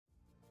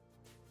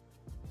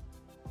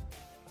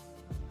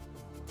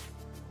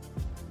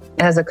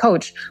And as a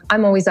coach,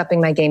 I'm always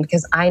upping my game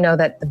because I know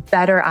that the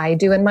better I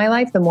do in my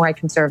life, the more I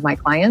can serve my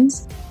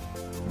clients.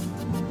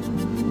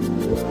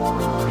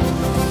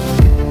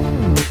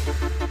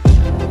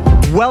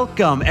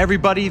 Welcome,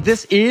 everybody.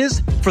 This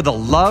is For the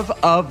Love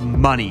of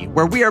Money,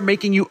 where we are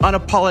making you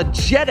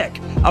unapologetic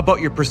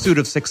about your pursuit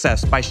of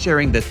success by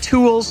sharing the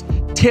tools,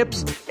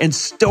 tips, and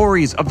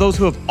stories of those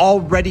who have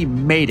already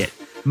made it.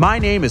 My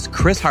name is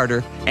Chris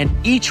Harder, and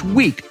each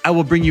week I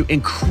will bring you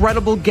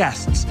incredible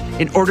guests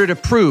in order to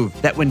prove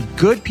that when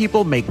good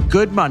people make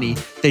good money,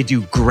 they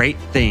do great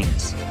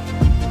things.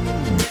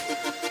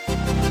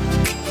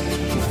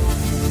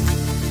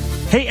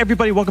 Hey,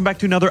 everybody, welcome back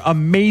to another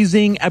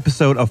amazing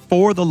episode of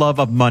For the Love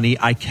of Money.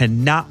 I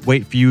cannot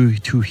wait for you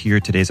to hear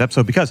today's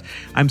episode because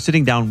I'm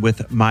sitting down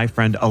with my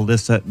friend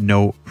Alyssa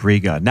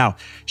Nobriga. Now,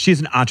 she's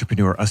an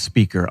entrepreneur, a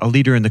speaker, a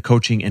leader in the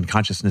coaching and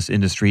consciousness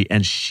industry,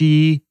 and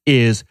she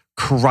is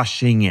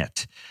crushing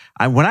it.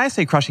 When I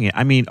say crushing it,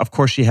 I mean, of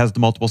course, she has the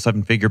multiple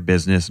seven-figure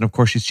business, and of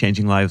course, she's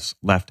changing lives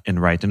left and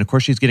right. And of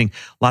course, she's getting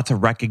lots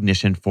of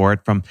recognition for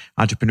it from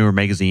Entrepreneur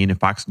Magazine and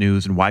Fox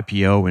News and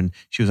YPO, and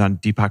she was on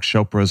Deepak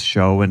Chopra's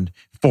show and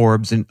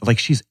Forbes, and like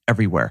she's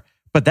everywhere.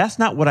 But that's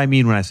not what I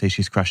mean when I say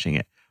she's crushing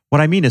it. What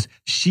I mean is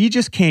she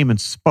just came and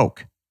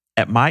spoke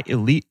at my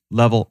elite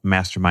level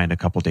mastermind a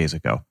couple days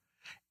ago.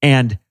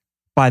 And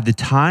by the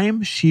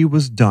time she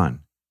was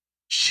done,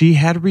 she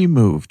had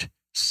removed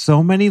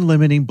so many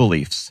limiting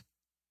beliefs,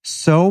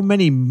 so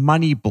many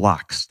money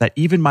blocks that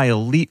even my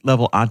elite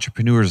level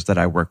entrepreneurs that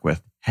I work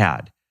with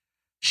had.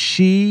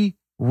 She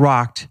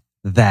rocked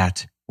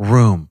that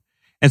room.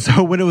 And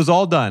so when it was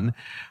all done,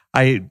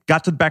 I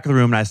got to the back of the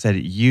room and I said,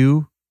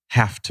 you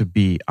have to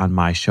be on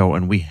my show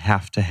and we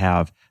have to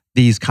have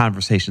these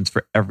conversations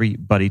for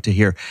everybody to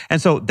hear. And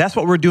so that's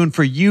what we're doing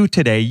for you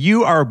today.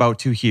 You are about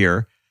to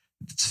hear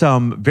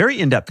some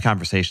very in-depth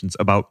conversations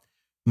about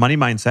money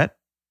mindset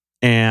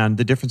and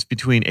the difference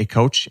between a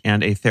coach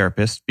and a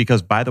therapist.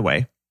 Because, by the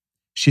way,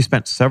 she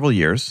spent several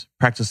years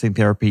practicing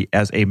therapy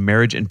as a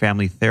marriage and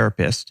family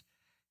therapist,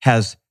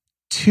 has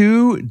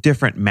 2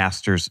 different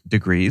master's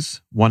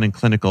degrees, one in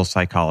clinical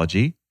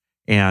psychology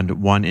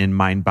and one in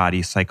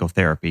mind-body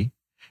psychotherapy.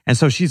 And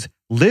so she's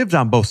lived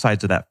on both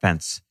sides of that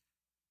fence,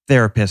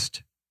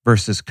 therapist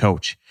versus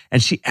coach.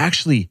 And she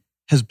actually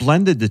has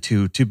blended the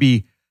two to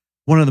be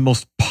one of the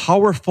most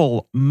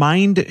powerful,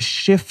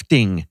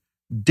 mind-shifting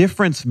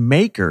difference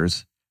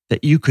makers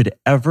that you could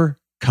ever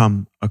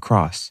come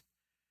across.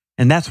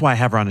 And that's why I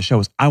have her on the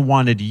show, is I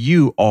wanted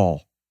you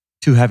all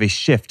to have a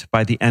shift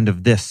by the end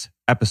of this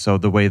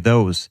episode, the way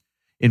those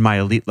in my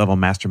elite level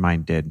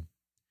mastermind did.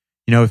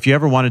 You know, if you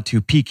ever wanted to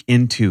peek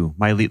into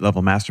my elite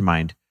level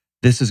mastermind,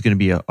 this is going to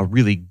be a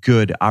really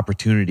good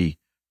opportunity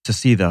to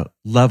see the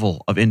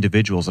level of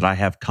individuals that I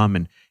have come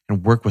and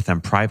work with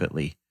them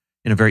privately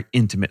in a very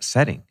intimate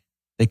setting.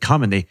 They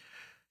come and they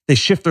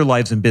shift their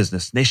lives in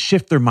business, and they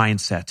shift their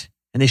mindset,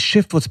 and they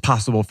shift what's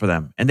possible for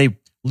them. And they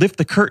lift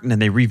the curtain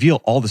and they reveal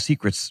all the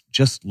secrets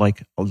just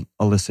like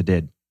Alyssa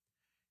did.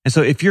 And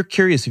so if you're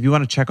curious, if you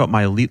want to check out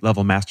my elite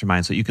level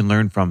mastermind so you can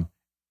learn from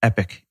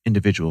epic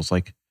individuals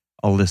like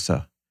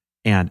Alyssa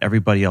and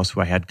everybody else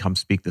who I had come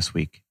speak this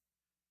week,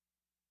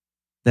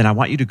 then I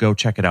want you to go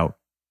check it out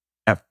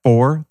at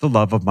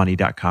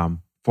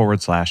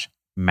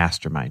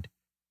fortheloveofmoney.com/mastermind.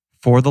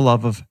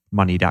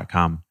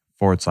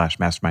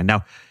 fortheloveofmoney.com/mastermind.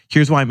 Now,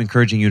 here's why I'm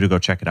encouraging you to go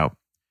check it out.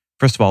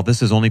 First of all,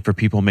 this is only for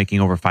people making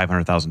over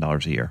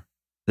 $500,000 a year.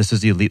 This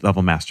is the elite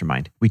level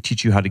mastermind. We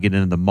teach you how to get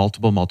into the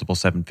multiple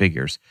 7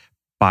 figures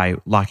by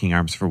locking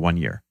arms for 1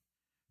 year.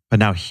 But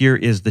now here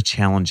is the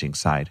challenging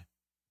side.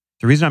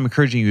 The reason I'm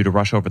encouraging you to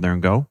rush over there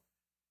and go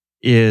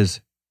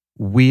is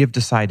we have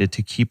decided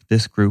to keep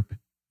this group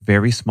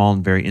very small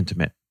and very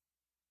intimate.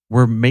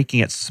 We're making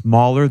it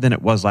smaller than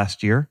it was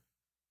last year,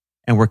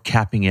 and we're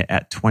capping it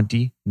at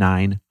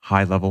 29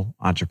 high-level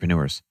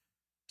entrepreneurs.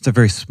 It's a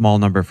very small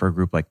number for a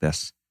group like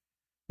this.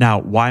 Now,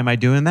 why am I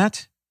doing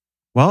that?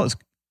 Well, is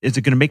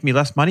it going to make me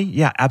less money?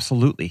 Yeah,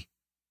 absolutely.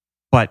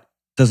 But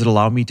does it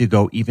allow me to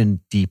go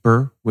even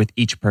deeper with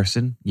each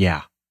person?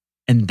 Yeah.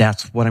 And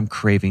that's what I'm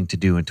craving to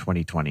do in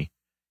 2020,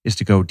 is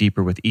to go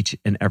deeper with each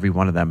and every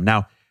one of them.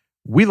 Now,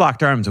 we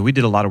locked arms and we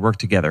did a lot of work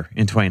together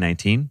in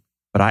 2019,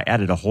 but I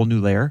added a whole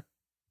new layer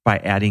by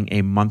adding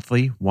a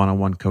monthly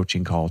one-on-one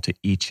coaching call to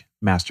each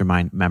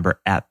mastermind member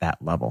at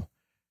that level.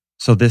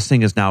 So this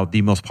thing is now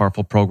the most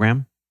powerful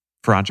program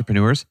for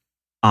entrepreneurs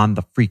on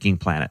the freaking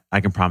planet.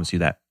 I can promise you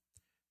that.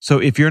 So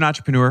if you're an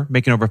entrepreneur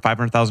making over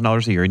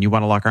 $500,000 a year and you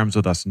want to lock arms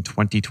with us in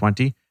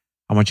 2020,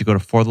 I want you to go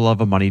to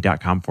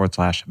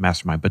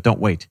fortheloveofmoney.com/mastermind. But don't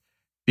wait,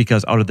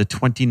 because out of the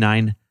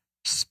 29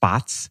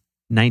 spots,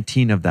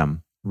 19 of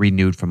them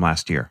renewed from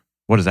last year.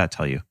 What does that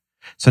tell you?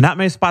 So not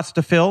many spots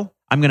to fill.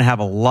 I'm going to have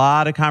a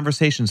lot of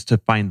conversations to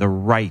find the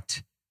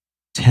right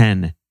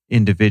 10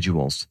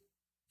 individuals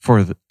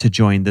to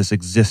join this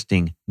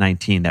existing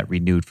 19 that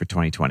renewed for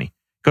 2020.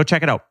 Go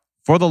check it out.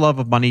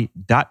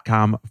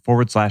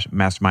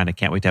 fortheloveofmoney.com/mastermind. I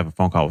can't wait to have a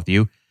phone call with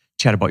you,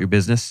 chat about your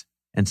business,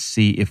 and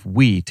see if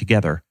we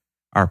together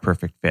are a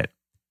perfect fit.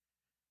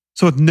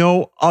 So with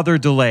no other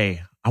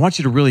delay, I want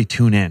you to really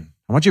tune in.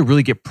 I want you to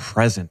really get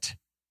present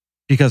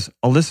because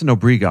Alyssa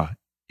Nobriga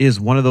is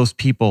one of those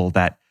people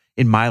that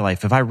in my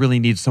life, if I really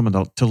need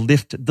someone to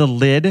lift the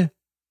lid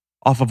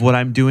off of what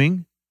I'm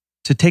doing,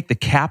 to take the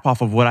cap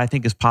off of what I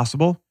think is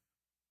possible,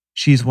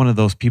 she's one of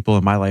those people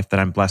in my life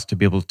that I'm blessed to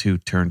be able to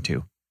turn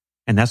to.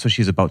 And that's what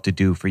she's about to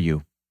do for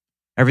you.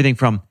 Everything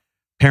from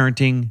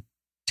parenting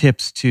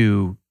tips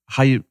to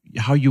how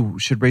you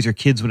should raise your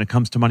kids when it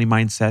comes to money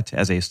mindset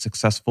as a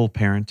successful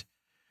parent,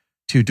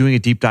 to doing a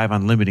deep dive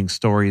on limiting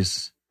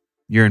stories.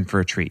 You're in for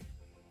a treat.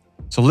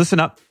 So listen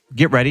up,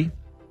 get ready,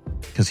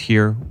 because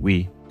here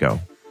we go.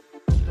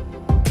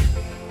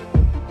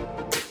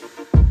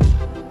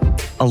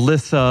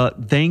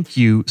 Alyssa, thank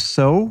you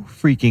so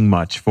freaking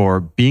much for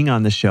being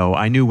on the show.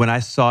 I knew when I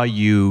saw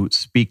you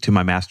speak to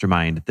my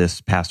mastermind this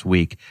past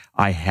week,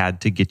 I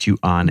had to get you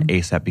on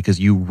ASAP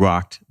because you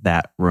rocked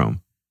that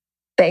room.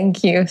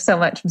 Thank you so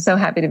much. I'm so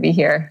happy to be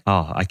here.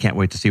 Oh, I can't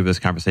wait to see where this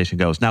conversation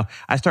goes. Now,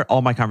 I start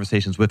all my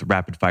conversations with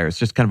rapid fire. It's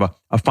just kind of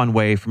a fun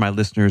way for my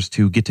listeners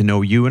to get to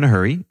know you in a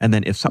hurry. And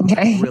then if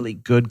something really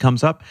good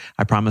comes up,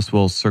 I promise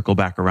we'll circle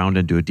back around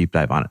and do a deep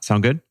dive on it.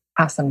 Sound good?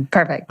 Awesome.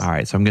 Perfect. All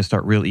right. So I'm going to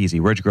start real easy.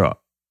 Where'd you grow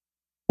up?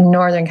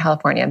 Northern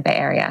California, Bay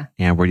Area.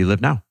 And where do you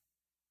live now?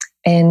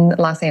 In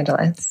Los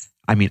Angeles.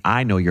 I mean,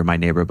 I know you're my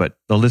neighbor, but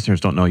the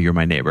listeners don't know you're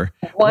my neighbor.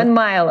 1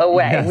 mile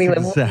away. Yes, we live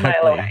exactly.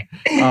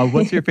 1 mile away.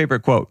 What's your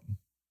favorite quote?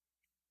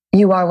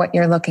 You are what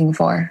you're looking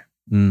for.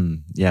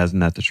 Yeah, isn't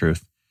that the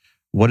truth?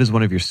 What is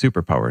one of your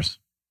superpowers?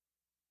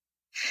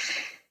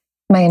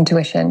 My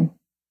intuition.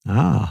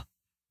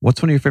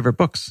 What's one of your favorite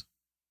books?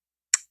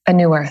 A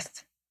New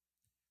Earth.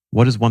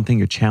 What is one thing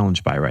you're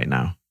challenged by right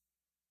now?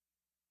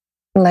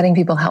 Letting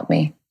people help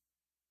me.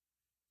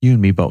 You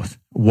and me both.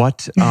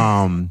 What?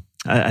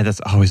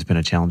 That's always been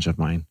a challenge of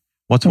mine.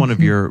 What's one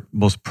of your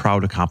most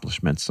proud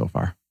accomplishments so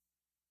far?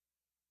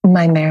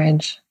 My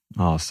marriage.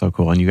 Oh, so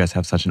cool. And you guys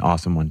have such an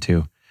awesome one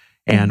too.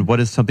 And what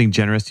is something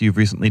generous you've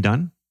recently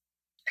done?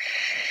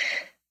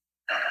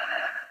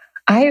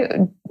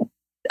 A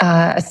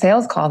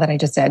sales call that I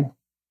just did.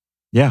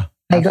 Yeah.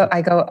 Absolutely.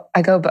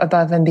 I go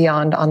above and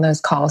beyond on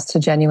those calls to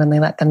genuinely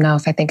let them know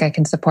if I think I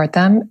can support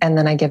them. And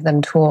then I give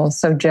them tools.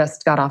 So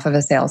just got off of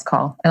a sales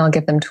call and I'll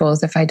give them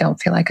tools if I don't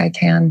feel like I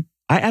can.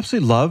 I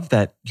absolutely love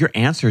that your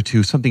answer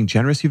to something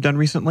generous you've done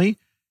recently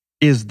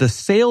is the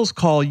sales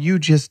call you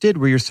just did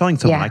where you're selling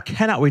something. Yeah. I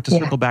cannot wait to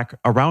circle back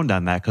around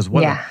on that because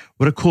what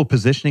a cool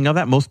positioning of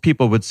that. Most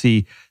people would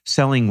see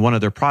selling one of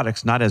their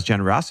products not as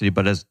generosity,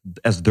 but as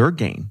their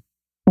gain.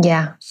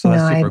 Yeah. So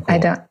that's super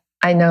cool.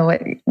 I know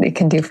what it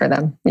can do for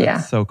them. Yeah.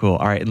 That's so cool.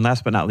 All right. And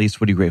last but not least,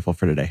 what are you grateful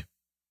for today?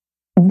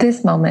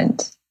 This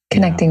moment,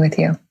 connecting with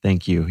you.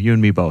 Thank you. You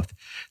and me both.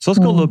 So let's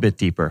go a little bit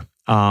deeper.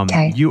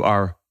 Okay. You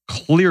are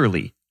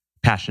clearly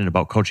passionate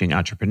about coaching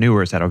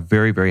entrepreneurs at a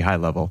very, very high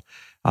level.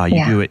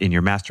 You do it in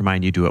your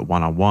mastermind, you do it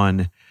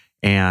one-on-one.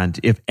 And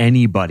if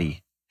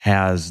anybody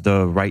has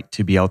the right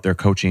to be out there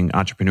coaching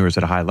entrepreneurs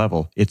at a high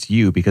level, it's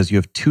you because you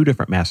have 2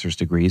 different master's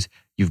degrees.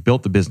 You've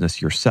built the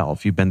business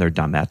yourself. You've been there,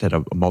 done that at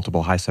a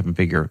multiple high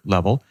 7-figure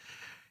level.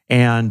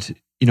 And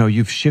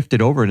you've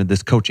shifted over into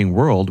this coaching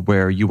world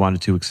where you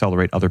wanted to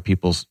accelerate other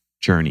people's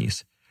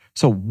journeys.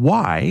 So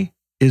why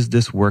is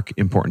this work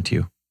important to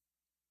you?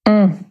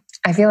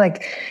 I feel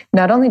like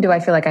not only do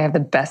I feel like I have the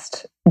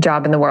best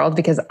job in the world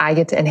because I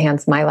get to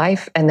enhance my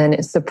life and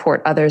then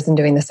support others in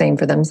doing the same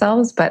for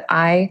themselves, but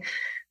I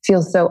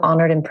feel so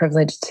honored and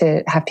privileged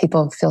to have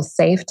people feel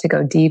safe to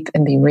go deep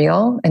and be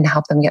real and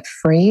help them get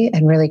free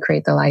and really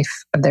create the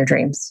life of their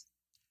dreams.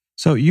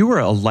 So you were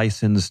a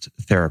licensed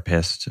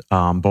therapist,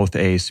 both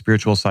a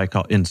spiritual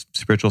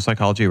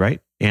psychology,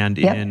 right? And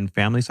in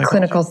family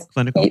psychology?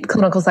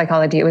 Clinical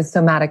psychology. It was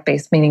somatic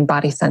based, meaning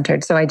body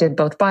centered. So I did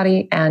both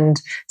body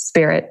and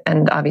spirit.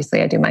 And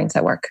obviously I do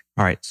mindset work.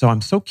 All right. So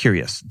I'm so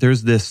curious.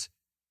 There's this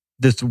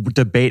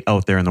debate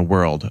out there in the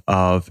world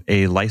of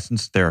a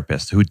licensed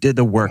therapist who did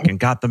the work and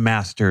got the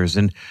masters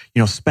and,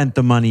 spent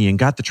the money and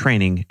got the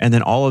training. And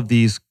then all of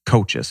these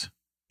coaches.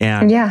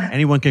 And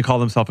anyone can call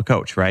themselves a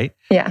coach, right?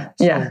 Yeah.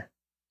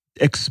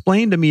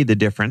 Explain to me the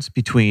difference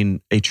between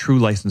a true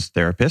licensed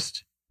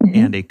therapist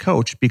and a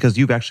coach, because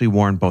you've actually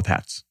worn both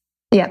hats.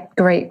 Yeah,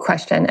 great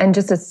question. And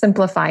just to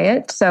simplify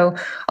it, so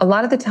a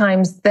lot of the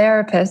times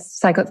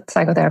therapists,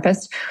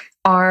 psychotherapists,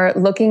 are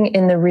looking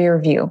in the rear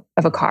view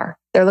of a car.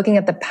 They're looking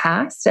at the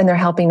past and they're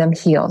helping them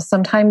heal.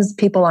 Sometimes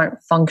people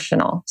aren't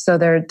functional. So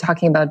they're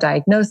talking about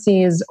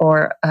diagnoses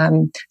or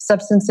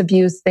substance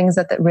abuse, things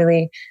that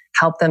really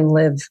help them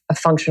live a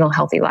functional,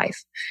 healthy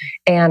life.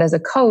 And as a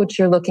coach,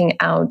 you're looking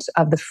out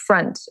of the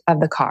front of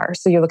the car.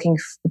 So you're looking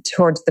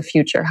towards the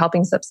future,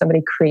 helping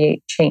somebody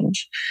create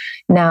change.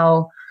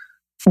 Now,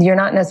 you're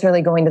not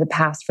necessarily going to the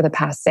past for the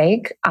past's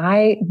sake.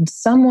 I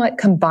somewhat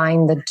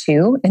combine the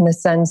two in the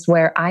sense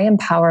where I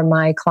empower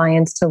my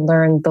clients to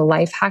learn the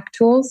life hack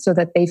tools so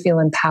that they feel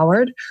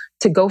empowered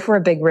to go for a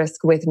big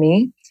risk with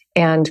me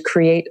and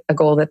create a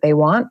goal that they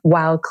want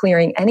while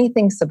clearing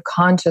anything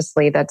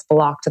subconsciously that's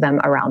blocked them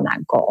around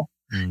that goal.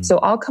 So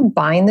I'll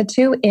combine the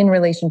two in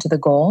relation to the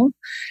goal,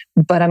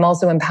 but I'm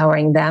also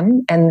empowering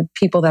them, and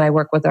people that I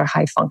work with are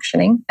high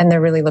functioning and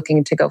they're really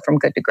looking to go from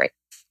good to great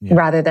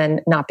rather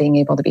than not being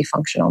able to be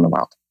functional in the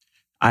world.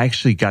 I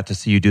actually got to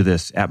see you do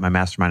this at my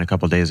mastermind a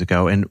couple of days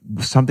ago. And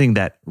something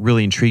that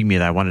really intrigued me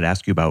that I wanted to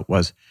ask you about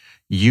was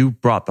you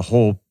brought the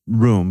whole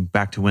room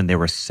back to when they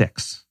were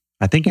 6.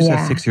 I think you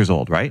said 6 years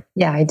old, right?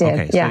 Yeah, I did.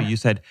 Okay, so you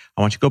said,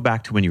 I want you to go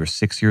back to when you were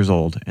 6 years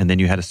old, and then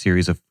you had a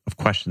series of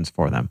questions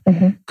for them.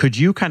 Could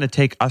you kind of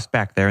take us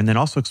back there and then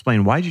also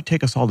explain, why did you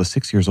take us all to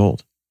 6 years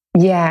old?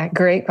 Yeah,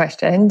 great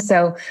question.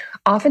 So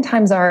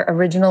oftentimes our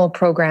original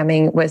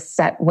programming was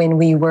set when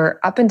we were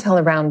up until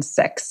around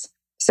 6.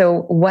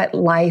 So what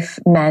life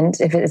meant,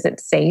 is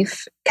it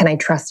safe? Can I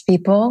trust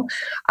people?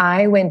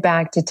 I went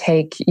back to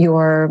take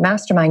your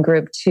mastermind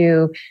group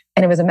and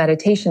it was a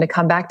meditation to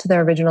come back to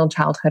their original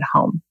childhood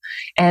home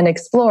and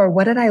explore,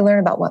 what did I learn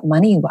about what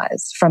money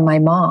was from my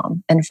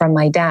mom and from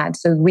my dad?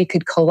 So we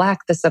could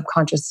collect the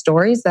subconscious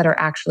stories that are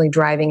actually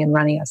driving and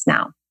running us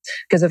now.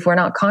 Because if we're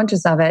not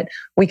conscious of it,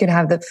 we could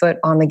have the foot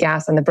on the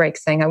gas and the brake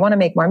saying, I want to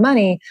make more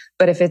money.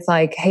 But if it's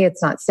like, hey,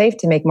 it's not safe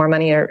to make more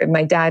money, or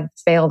my dad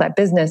failed at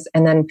business,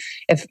 and then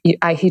if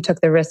he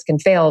took the risk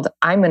and failed,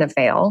 I'm going to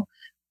fail.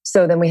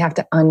 So then we have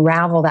to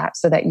unravel that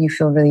so that you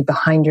feel really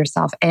behind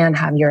yourself and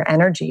have your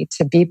energy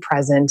to be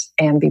present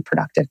and be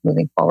productive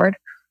moving forward.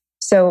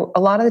 So a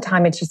lot of the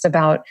time it's just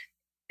about,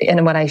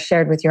 and what I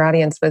shared with your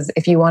audience was,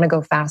 if you want to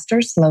go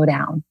faster, slow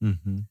down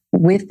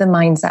with the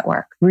mindset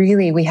work.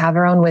 Really, we have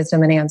our own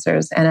wisdom and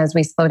answers. And as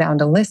we slow down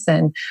to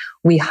listen,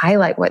 we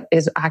highlight what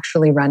is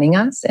actually running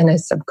us in a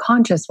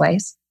subconscious way.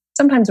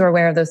 Sometimes we're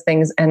aware of those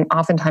things and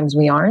oftentimes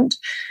we aren't.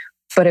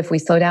 But if we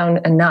slow down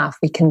enough,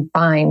 we can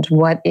find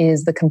what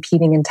is the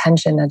competing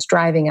intention that's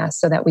driving us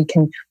so that we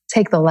can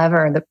take the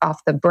lever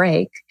off the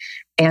brake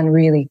and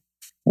really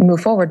move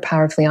forward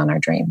powerfully on our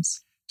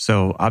dreams.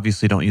 So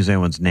obviously don't use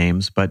anyone's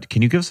names, but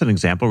can you give us an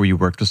example where you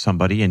worked with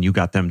somebody and you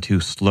got them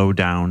to slow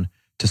down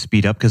to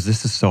speed up? Because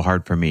this is so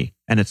hard for me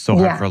and it's so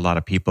hard for a lot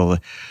of people.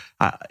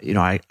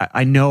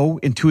 I know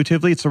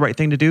intuitively it's the right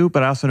thing to do,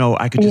 but I also know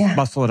I could just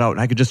muscle it out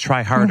and I could just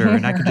try harder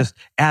and I could just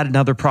add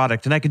another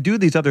product and I could do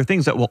these other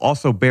things that will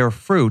also bear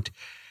fruit.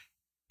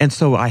 And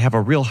so I have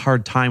a real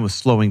hard time with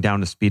slowing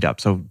down to speed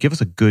up. So give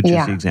us a good,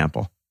 juicy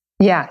example.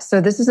 Yeah, so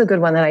this is a good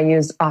one that I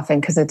use often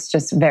because it's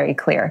just very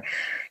clear.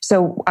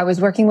 So I was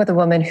working with a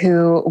woman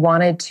who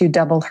wanted to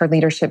double her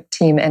leadership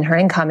team and her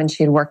income, and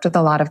she had worked with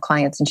a lot of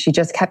clients, and she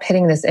just kept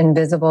hitting this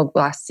invisible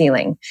glass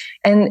ceiling.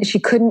 And she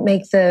couldn't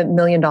make the $1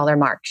 million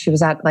mark. She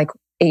was at like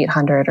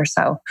 800 or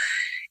so.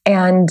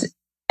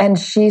 And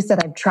she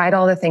said, I've tried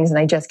all the things and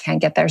I just can't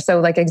get there.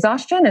 So like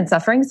exhaustion and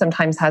suffering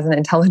sometimes has an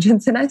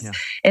intelligence in us,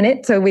 in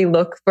it. So we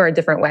look for a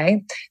different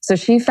way. So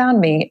she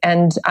found me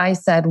and I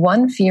said,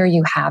 one fear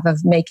you have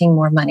of making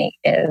more money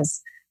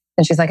is,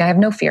 and she's like, I have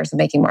no fears of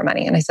making more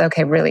money. And I said,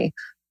 okay, really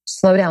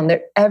slow down.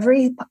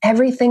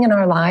 Everything in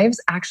our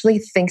lives actually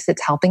thinks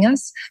it's helping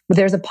us, but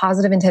there's a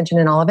positive intention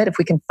in all of it. If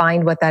we can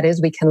find what that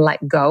is, we can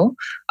let go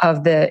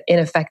of the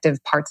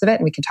ineffective parts of it.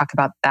 And we can talk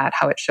about that,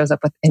 how it shows up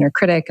with inner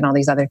critic and all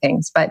these other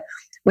things. But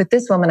with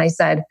this woman, I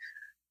said,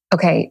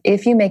 okay,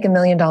 if you make $1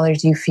 million,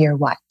 you fear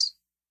what?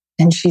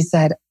 And she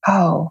said,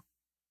 oh,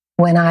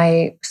 when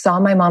I saw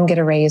my mom get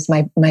a raise,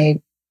 my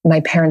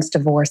parents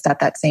divorced at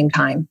that same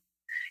time.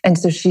 And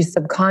so she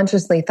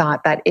subconsciously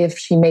thought that if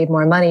she made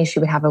more money, she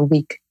would have a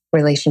weak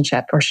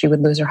relationship or she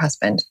would lose her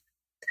husband.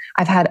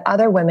 I've had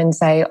other women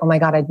say, oh my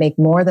God, I'd make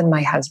more than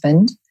my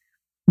husband.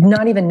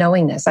 Not even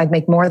knowing this, I'd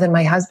make more than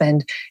my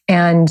husband.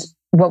 And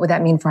what would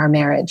that mean for our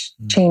marriage?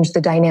 Change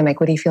the dynamic.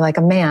 Would he feel like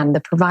a man, the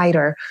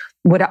provider?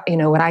 Would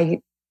I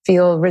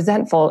feel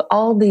resentful?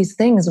 All these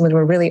things, when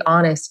we're really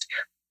honest,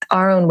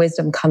 our own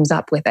wisdom comes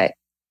up with it.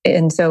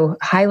 And so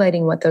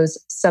highlighting what those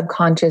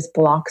subconscious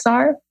blocks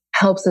are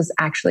helps us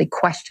actually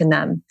question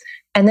them.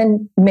 And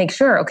then make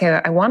sure,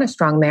 okay, I want a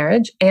strong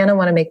marriage and I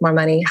want to make more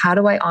money. How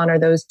do I honor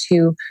those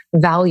two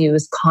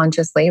values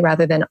consciously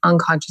rather than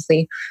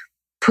unconsciously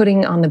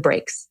putting on the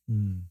brakes?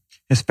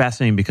 It's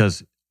fascinating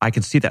because I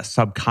can see that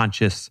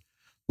subconscious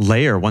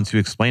layer once you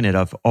explain it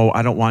of, oh,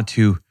 I don't want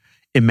to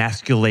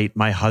emasculate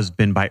my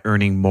husband by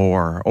earning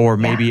more, or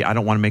maybe I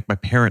don't want to make my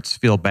parents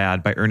feel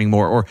bad by earning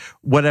more, or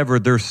whatever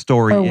their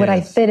story is. Or would I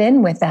fit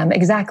in with them?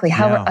 Exactly.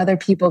 How are other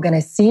people going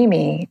to see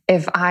me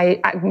if I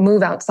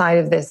move outside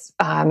of this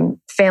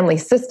family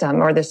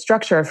system or the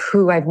structure of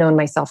who I've known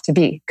myself to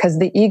be? Because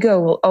the ego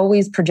will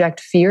always project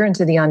fear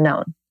into the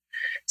unknown.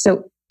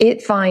 So it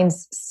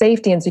finds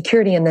safety and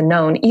security in the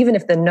known, even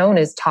if the known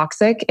is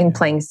toxic in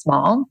playing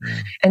small.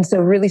 And so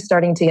really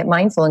starting to get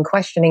mindful and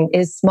questioning,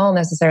 is small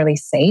necessarily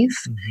safe?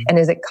 And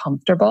is it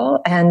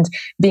comfortable? And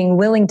being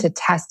willing to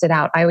test it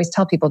out. I always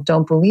tell people,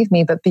 don't believe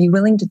me, but be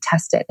willing to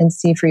test it and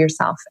see for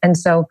yourself. And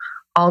so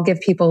I'll give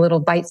people little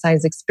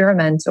bite-sized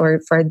experiments, or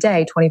for a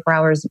day, 24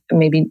 hours,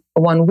 maybe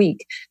 1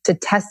 week, to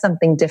test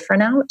something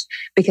different out,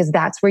 because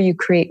that's where you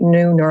create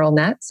new neural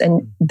nets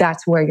and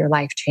that's where your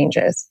life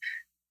changes.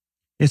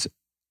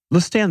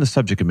 Let's stay on the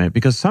subject a minute,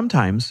 because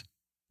sometimes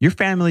your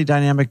family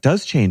dynamic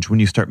does change when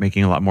you start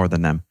making a lot more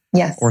than them.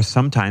 Yes. Or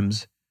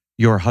sometimes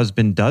your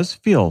husband does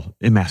feel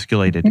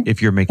emasculated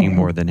if you're making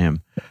more than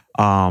him.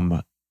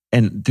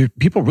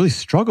 People really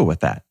struggle with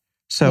that.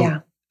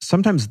 So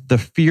sometimes the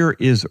fear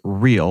is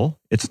real.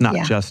 It's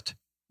not just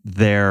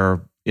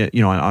there,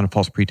 on a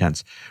false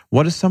pretense.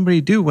 What does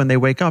somebody do when they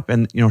wake up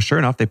and, sure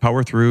enough, they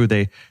power through,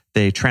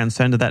 they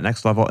transcend to that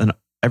next level, and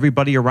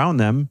everybody around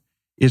them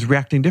is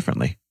reacting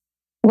differently?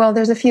 Well,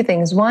 there's a few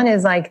things. One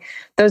is like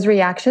those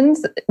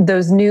reactions,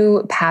 those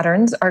new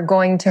patterns are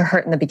going to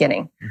hurt in the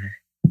beginning,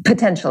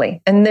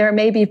 potentially. And there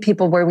may be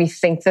people where we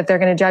think that they're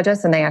going to judge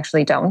us and they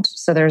actually don't.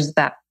 So there's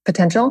that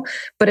potential.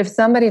 But if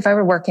I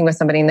were working with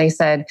somebody and they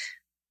said,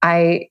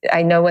 I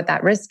know what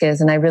that risk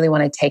is and I really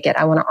want to take it.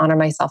 I want to honor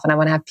myself and I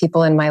want to have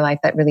people in my life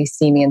that really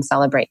see me and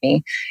celebrate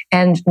me.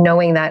 And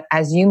knowing that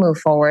as you move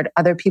forward,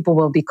 other people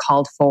will be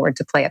called forward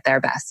to play at their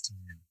best.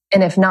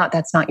 And if not,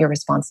 that's not your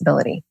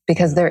responsibility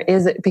because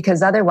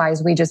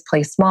otherwise we just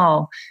play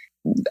small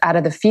out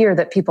of the fear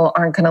that people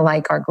aren't going to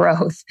like our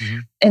growth.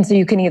 And so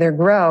you can either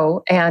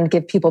grow and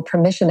give people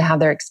permission to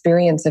have their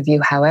experience of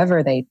you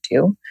however they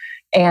do,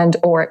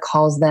 or it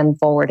calls them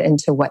forward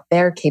into what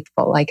they're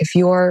capable. Like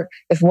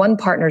if one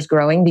partner's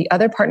growing, the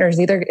other partner's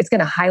it's going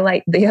to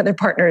highlight the other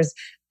partner's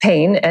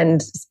pain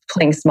and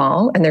playing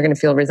small and they're going to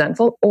feel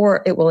resentful,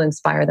 or it will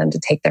inspire them to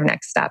take their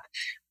next step.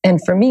 And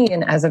for me,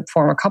 and as a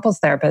former couples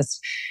therapist,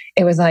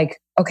 it was like,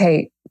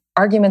 okay,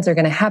 arguments are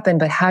going to happen,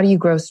 but how do you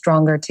grow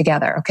stronger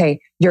together? Okay,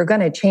 you're going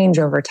to change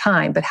over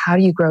time, but how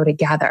do you grow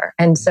together?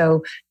 And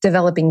so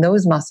developing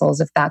those muscles,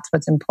 if that's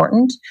what's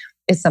important,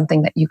 is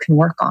something that you can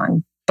work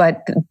on.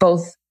 But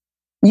both,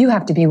 you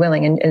have to be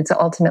willing, and it's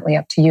ultimately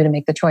up to you to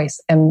make the choice.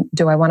 And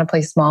do I want to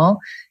play small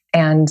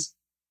and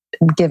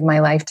give my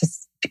life to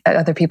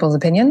other people's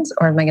opinions,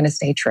 or am I going to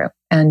stay true?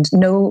 And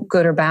no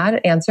good or bad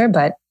answer,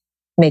 but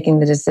making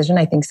the decision,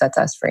 I think, sets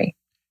us free.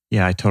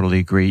 Yeah, I totally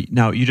agree.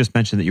 Now, you just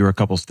mentioned that you were a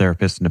couples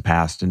therapist in the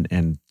past, and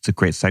it's a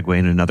great segue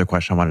into another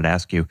question I wanted to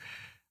ask you.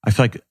 I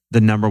feel like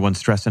the number one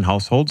stress in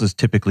households is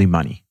typically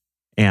money.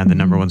 And the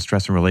number one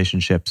stress in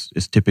relationships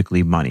is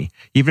typically money.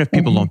 Even if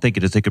people don't think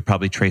it is, they could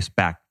probably trace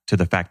back to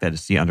the fact that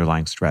it's the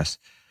underlying stress.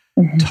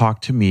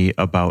 Talk to me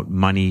about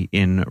money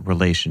in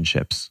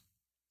relationships.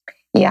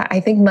 Yeah,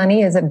 I think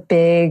money is a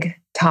big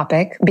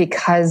topic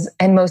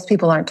and most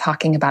people aren't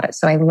talking about it.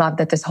 So I love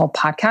that this whole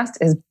podcast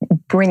is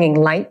bringing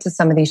light to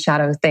some of these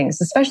shadow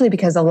things, especially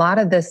because a lot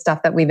of this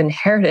stuff that we've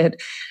inherited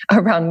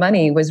around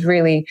money was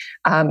really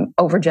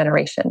over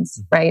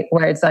generations, right?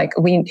 Where it's like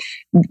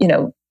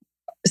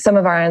some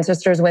of our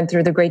ancestors went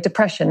through the Great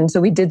Depression. And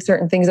so we did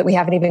certain things that we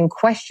haven't even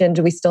questioned.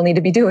 We still need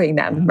to be doing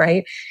them,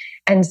 right?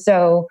 And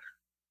so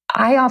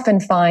I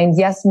often find,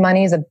 yes,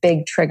 money is a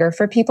big trigger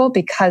for people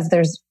because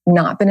there's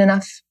not been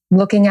enough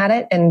looking at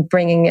it and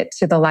bringing it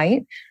to the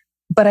light.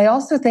 But I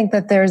also think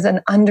that there's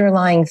an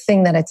underlying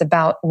thing that it's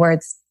about where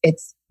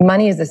it's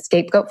money is a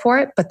scapegoat for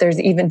it, but there's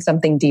even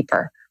something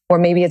deeper, or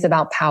maybe it's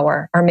about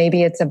power, or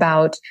maybe it's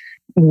about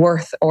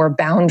worth or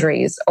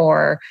boundaries,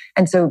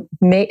 and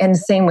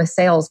same with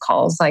sales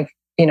calls. Like,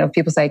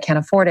 people say I can't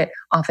afford it.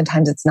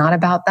 Oftentimes it's not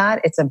about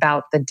that. It's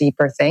about the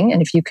deeper thing.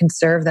 And if you can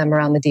serve them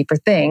around the deeper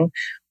thing,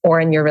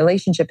 or in your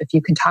relationship, if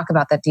you can talk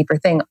about that deeper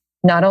thing,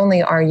 not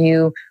only are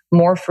you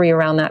more free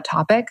around that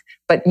topic,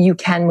 but you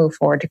can move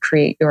forward to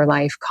create your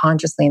life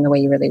consciously in the way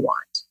you really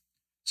want.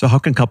 So how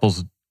can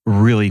couples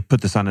really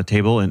put this on the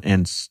table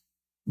and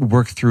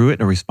work through it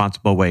in a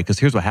responsible way? Because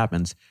here's what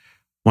happens.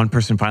 One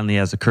person finally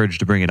has the courage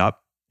to bring it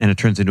up and it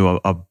turns into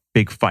a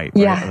big fight,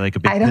 right? Yeah, like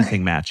a big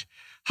pissing match.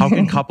 How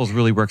can couples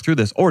really work through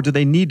this? Or do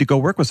they need to go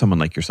work with someone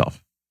like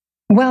yourself?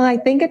 Well, I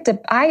think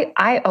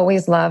I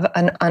always love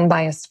an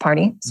unbiased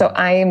party. So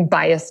I am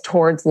biased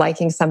towards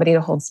liking somebody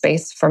to hold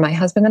space for my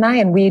husband and I,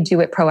 and we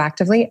do it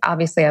proactively.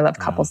 Obviously, I love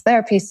couples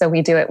therapy, so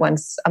we do it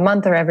once a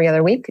month or every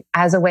other week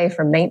as a way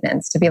for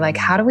maintenance to be like,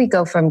 how do we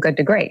go from good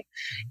to great?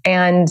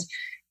 And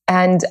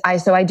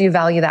I do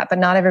value that, but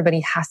not everybody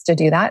has to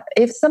do that.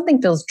 If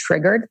something feels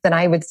triggered, then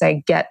I would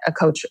say get a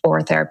coach or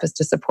a therapist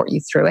to support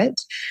you through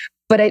it.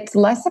 But it's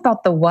less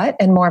about the what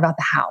and more about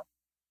the how.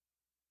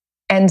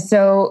 And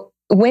so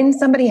when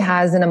somebody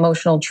has an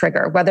emotional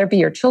trigger, whether it be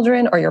your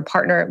children or your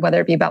partner,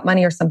 whether it be about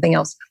money or something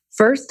else,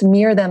 first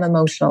mirror them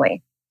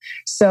emotionally.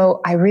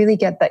 So I really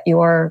get that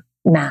you're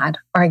mad,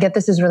 or I get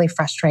this is really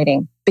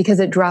frustrating, because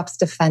it drops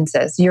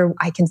defenses.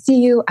 I can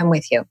see you, I'm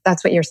with you.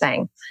 That's what you're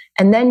saying.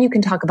 And then you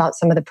can talk about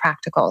some of the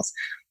practicals.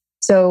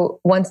 So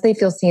once they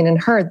feel seen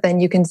and heard, then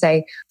you can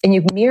say, and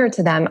you mirror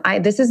to them,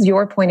 this is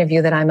your point of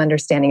view that I'm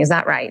understanding. Is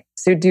that right?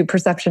 So do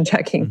perception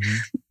checking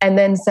and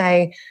then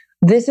say,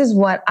 this is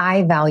what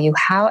I value.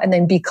 How, and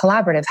then be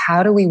collaborative.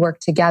 How do we work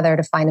together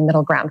to find a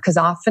middle ground? Because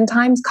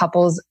oftentimes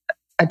couples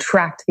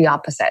attract the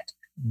opposite.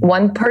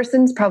 One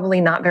person's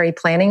probably not very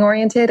planning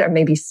oriented, or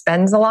maybe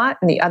spends a lot,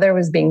 and the other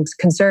was being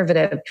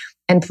conservative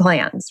and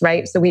plans,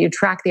 right? So we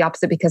attract the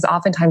opposite because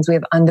oftentimes we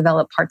have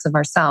undeveloped parts of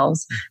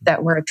ourselves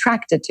that we're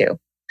attracted to.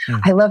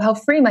 I love how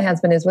free my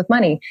husband is with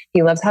money.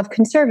 He loves how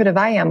conservative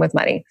I am with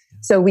money.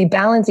 So we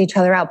balance each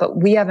other out,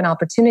 but we have an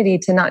opportunity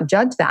to not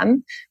judge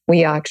them.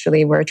 We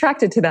actually were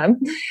attracted to them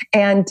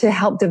and to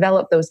help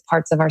develop those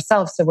parts of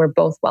ourselves so we're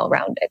both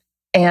well-rounded.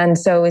 And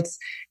so it's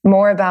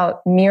more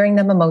about mirroring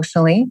them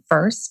emotionally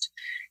first,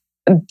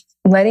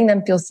 letting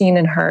them feel seen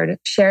and heard,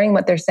 sharing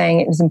what they're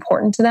saying is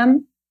important to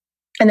them,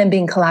 and then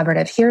being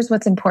collaborative. Here's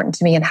what's important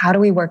to me and how do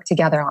we work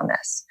together on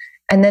this?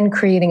 And then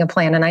creating a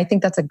plan. And I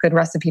think that's a good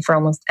recipe for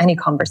almost any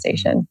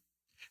conversation.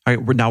 All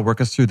right, now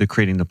work us through the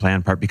creating the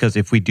plan part, because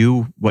if we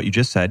do what you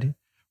just said,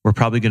 we're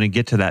probably going to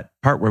get to that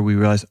part where we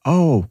realize,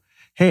 oh,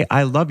 hey,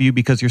 I love you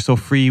because you're so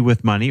free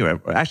with money,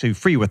 or actually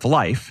free with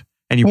life,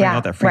 and you bring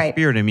out that free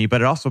spirit in me,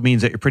 but it also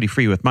means that you're pretty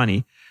free with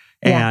money.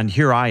 And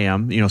here I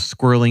am,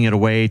 squirreling it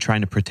away,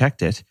 trying to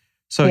protect it.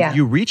 So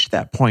you reach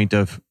that point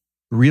of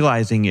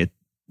realizing it,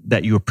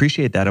 that you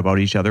appreciate that about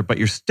each other, but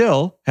you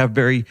still have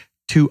very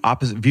two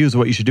opposite views of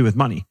what you should do with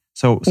money.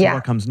 So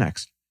what comes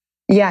next?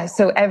 Yeah.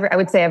 So I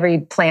would say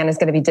every plan is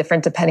going to be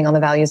different depending on the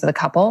values of the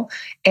couple.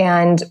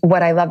 And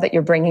what I love that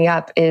you're bringing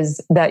up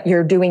is that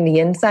you're doing the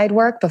inside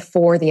work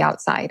before the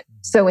outside.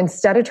 So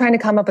instead of trying to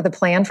come up with a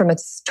plan from a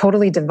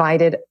totally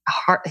divided,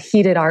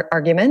 heated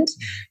argument,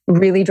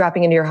 really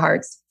dropping into your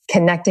hearts,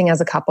 connecting as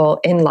a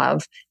couple in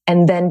love,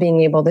 and then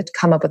being able to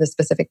come up with a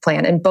specific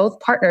plan. And both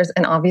partners,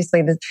 and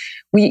obviously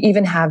we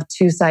even have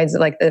two sides,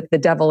 like the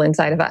devil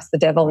inside of us, the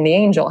devil and the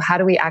angel. How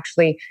do we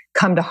actually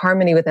come to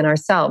harmony within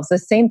ourselves? The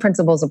same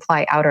principles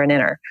apply outer and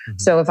inner.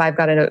 So if I've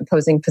got an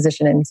opposing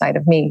position inside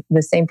of me,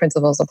 the same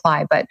principles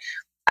apply. But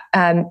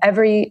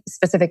every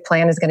specific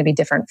plan is going to be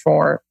different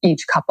for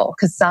each couple,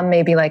 because some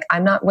may be like,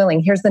 I'm not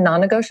willing. Here's the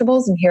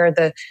non-negotiables, and here are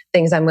the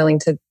things I'm willing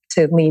to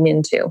lean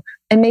into.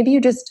 And maybe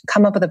you just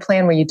come up with a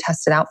plan where you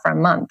test it out for a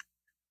month.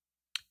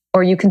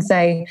 Or you can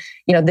say,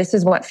 this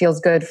is what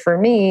feels good for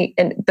me.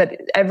 But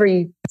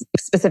every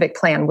specific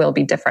plan will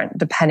be different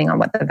depending on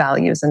what the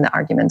values and the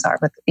arguments are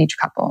with each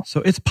couple.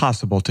 So it's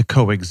possible to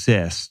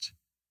coexist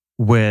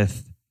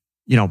with,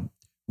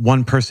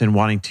 one person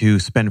wanting to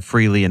spend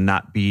freely and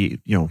not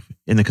be,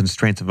 in the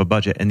constraints of a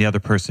budget, and the other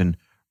person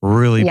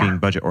really being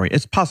budget oriented.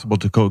 It's possible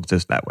to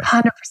coexist that way.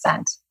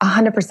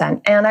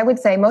 100%. And I would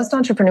say most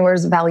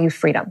entrepreneurs value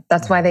freedom.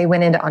 That's why they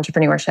went into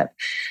entrepreneurship.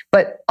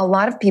 But a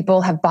lot of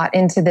people have bought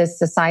into this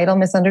societal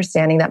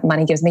misunderstanding that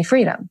money gives me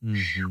freedom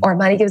or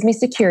money gives me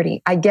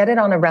security. I get it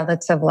on a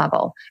relative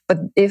level. But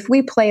if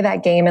we play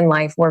that game in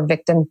life, we're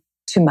victim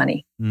to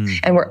money.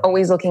 And we're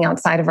always looking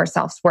outside of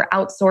ourselves. We're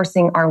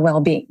outsourcing our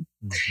well-being.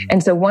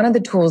 And so one of the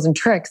tools and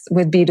tricks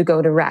would be to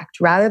go direct.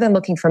 Rather than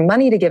looking for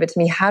money to give it to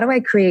me, how do I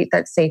create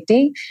that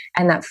safety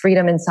and that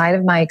freedom inside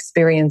of my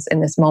experience in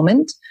this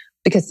moment?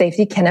 Because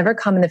safety can never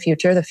come in the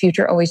future. The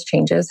future always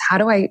changes. How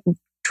do I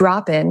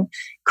drop in,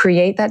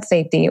 create that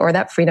safety or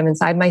that freedom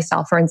inside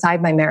myself or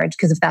inside my marriage?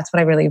 Because if that's what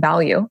I really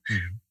value,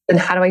 then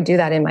how do I do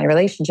that in my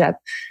relationship?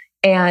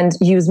 And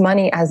use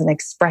money as an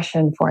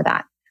expression for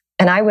that.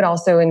 And I would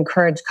also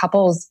encourage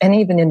couples and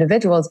even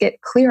individuals, get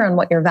clear on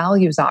what your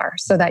values are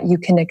so that you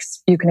can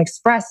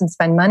express and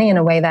spend money in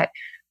a way that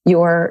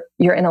you're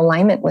in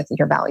alignment with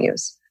your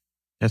values.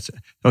 That's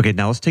okay.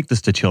 Now let's take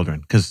this to children,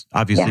 because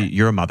obviously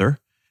you're a mother.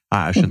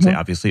 I shouldn't say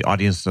obviously,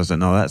 audience doesn't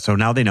know that. So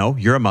now they know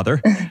you're a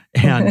mother,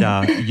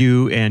 and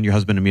you and your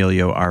husband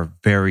Emilio are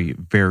very,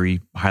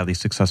 very highly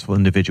successful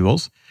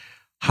individuals.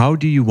 How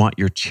do you want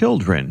your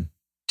children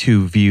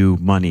to view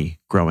money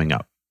growing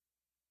up?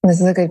 This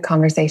is a good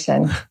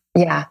conversation.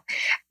 Yeah,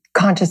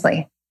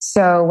 consciously.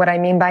 So what I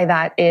mean by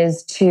that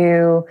is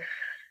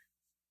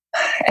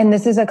and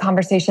this is a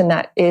conversation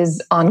that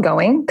is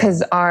ongoing,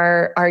 because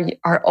our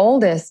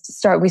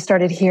oldest we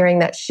started hearing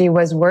that she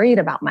was worried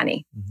about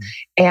money.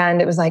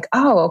 And it was like,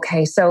 oh,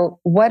 okay. So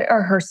what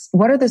are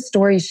the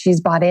stories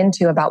she's bought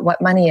into about what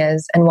money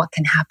is and what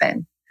can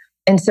happen?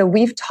 And so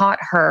we've taught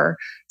her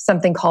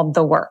something called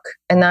The Work.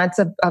 And that's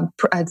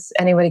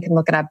anybody can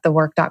look it up,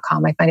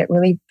 thework.com. I find it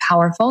really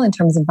powerful in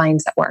terms of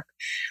mindset work.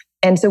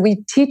 And so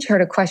we teach her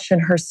to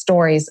question her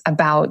stories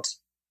about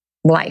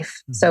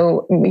life.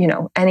 So,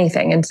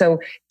 anything. And so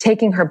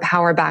taking her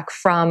power back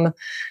from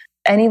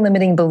any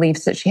limiting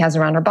beliefs that she has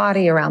around her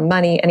body, around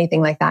money,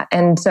 anything like that.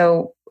 And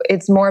so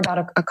it's more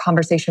about a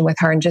conversation with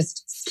her and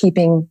just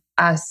keeping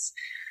us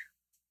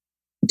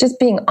just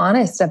being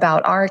honest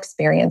about our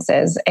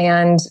experiences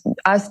and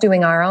us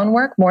doing our own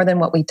work more than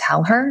what we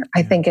tell her,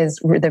 I think is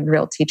the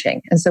real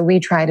teaching. And so we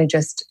try to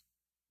just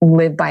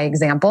live by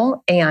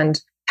example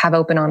and have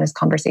open, honest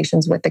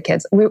conversations with the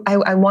kids.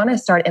 I want to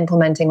start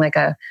implementing like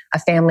a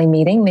family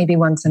meeting, maybe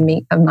once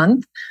a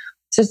month,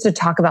 just to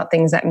talk about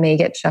things that may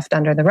get shoved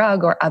under the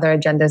rug or other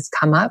agendas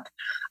come up.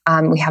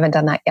 We haven't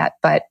done that yet,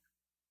 but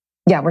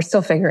yeah, we're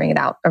still figuring it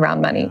out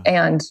around money.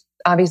 And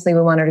obviously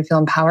we want her to feel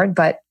empowered,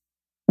 but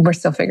we're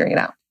still figuring it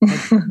out.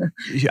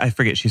 I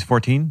forget, she's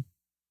 14?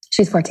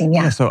 She's 14,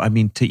 yeah. So, I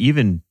mean, to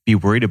even be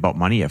worried about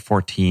money at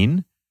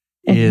 14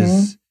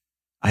 is,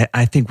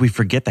 I think we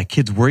forget that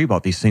kids worry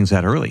about these things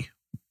that early.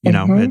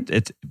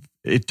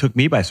 It took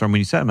me by storm when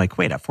you said, I'm like,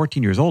 wait, at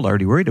 14 years old, I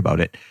already worried about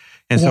it.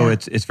 And so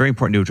it's very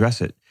important to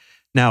address it.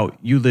 Now,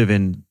 you live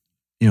in,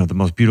 the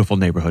most beautiful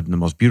neighborhood and the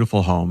most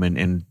beautiful home,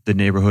 and the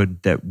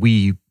neighborhood that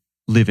we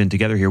live in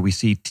together here, we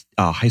see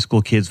high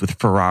school kids with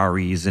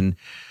Ferraris and,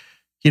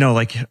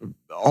 like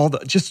all the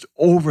just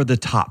over the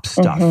top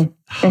stuff.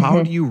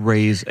 How do you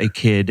raise a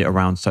kid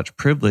around such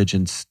privilege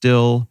and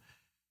still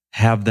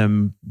have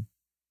them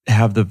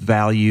have the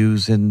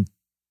values and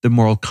the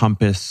moral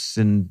compass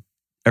and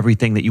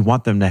everything that you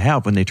want them to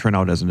have when they turn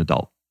out as an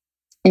adult?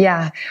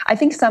 Yeah. I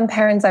think some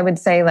parents, I would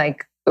say,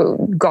 like,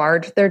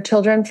 guard their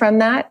children from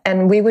that.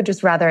 And we would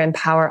just rather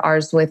empower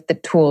ours with the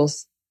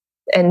tools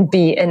and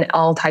be in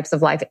all types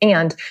of life.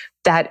 And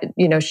that,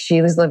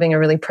 she was living a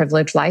really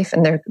privileged life.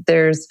 And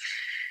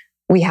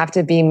we have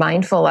to be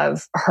mindful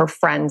of her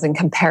friends in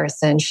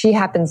comparison. She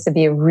happens to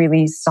be a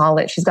really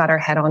solid, she's got her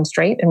head on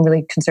straight and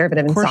really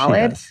conservative and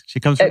solid.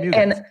 She comes from you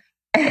guys.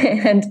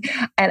 And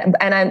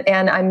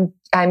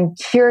I'm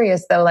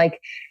curious though, like,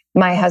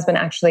 my husband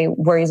actually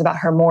worries about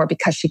her more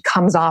because she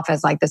comes off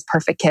as like this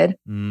perfect kid.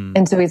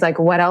 And so he's like,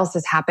 what else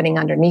is happening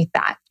underneath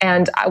that?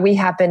 And we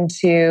happen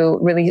to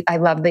really, I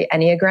love the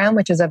Enneagram,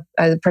 which is a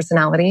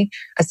personality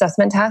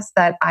assessment test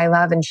that I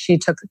love. And she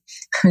took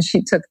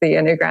the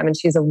Enneagram, and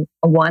she's a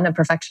 1, a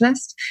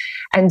perfectionist.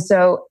 And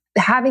so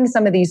having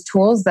some of these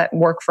tools that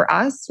work for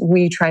us,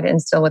 we try to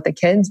instill with the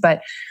kids,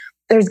 but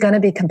there's going to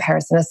be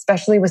comparison,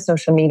 especially with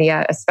social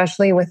media,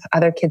 especially with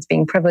other kids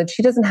being privileged.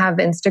 She doesn't have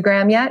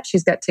Instagram yet.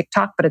 She's got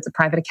TikTok, but it's a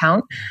private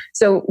account.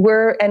 So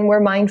we're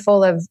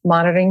mindful of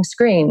monitoring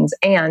screens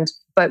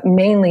but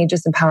mainly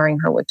just empowering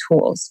her with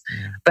tools.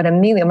 But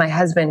Amelia, my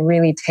husband,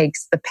 really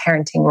takes the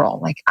parenting role.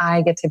 Like,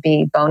 I get to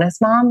be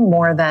bonus mom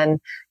more than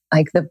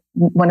like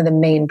one of the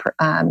main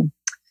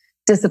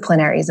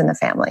disciplinaries in the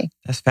family.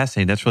 That's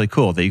fascinating. That's really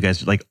cool that you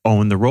guys like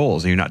own the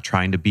roles and you're not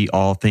trying to be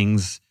all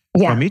things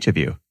from each of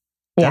you.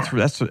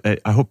 That's.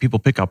 I hope people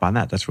pick up on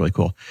that. That's really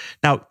cool.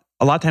 Now,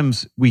 a lot of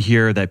times we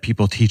hear that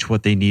people teach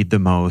what they need the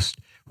most.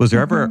 Was there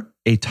ever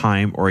a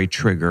time or a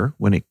trigger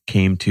when it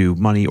came to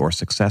money or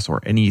success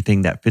or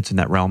anything that fits in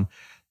that realm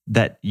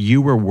that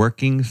you were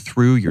working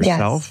through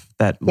yourself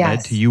that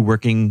led to you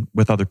working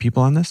with other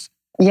people on this?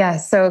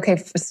 Yes. So,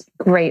 okay,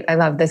 great. I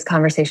love this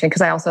conversation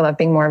because I also love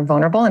being more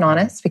vulnerable and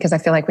honest because I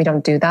feel like we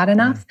don't do that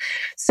enough.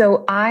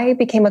 So I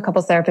became a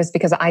couples therapist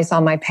because I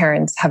saw my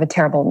parents have a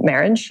terrible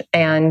marriage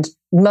and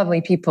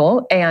lovely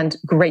people and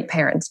great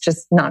parents,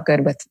 just not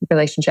good with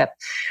relationship.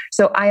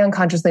 So I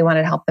unconsciously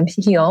wanted to help them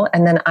heal.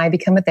 And then I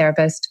became a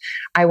therapist.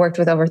 I worked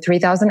with over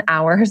 3,000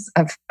 hours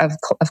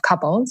of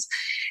couples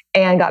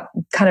and got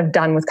kind of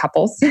done with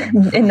couples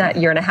in that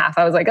year and a half.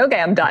 I was like, okay,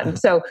 I'm done.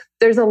 So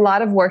there's a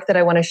lot of work that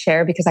I want to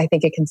share because I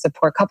think it can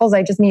support couples.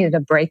 I just needed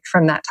a break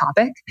from that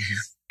topic.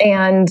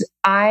 And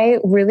I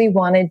really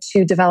wanted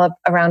to develop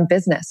around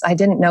business. I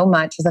didn't know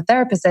much as a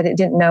therapist. I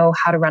didn't know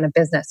how to run a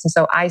business. And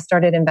so I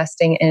started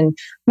investing in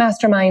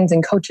masterminds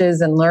and coaches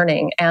and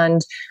learning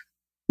and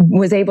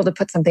was able to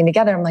put something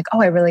together. I'm like,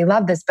 oh, I really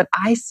love this. But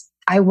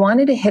I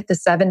wanted to hit the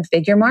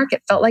 7-figure mark.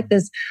 It felt like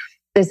this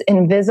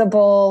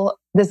invisible,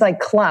 this like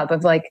club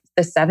of like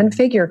the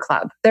 7-figure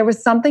club. There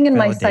was something in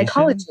my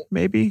psychology.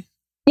 Maybe?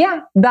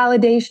 Yeah.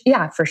 Validation.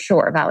 Yeah, for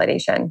sure.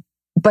 Validation.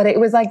 But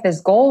it was like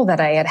this goal that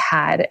I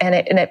had. And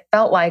it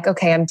felt like,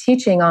 okay, I'm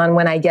teaching on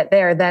when I get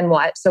there, then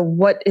what? So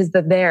what is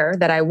the there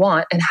that I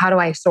want? And how do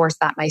I source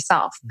that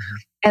myself?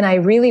 And I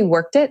really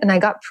worked it and I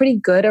got pretty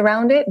good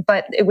around it,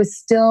 but it was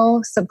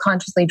still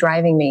subconsciously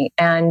driving me.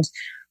 And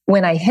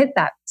when I hit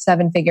that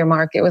 7-figure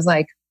mark, it was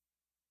like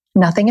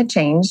nothing had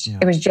changed.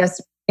 It was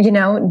just,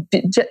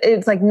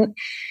 it's like, and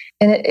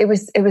it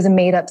was a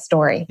made up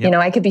story.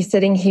 I could be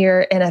sitting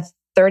here in a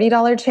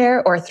 $30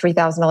 chair or a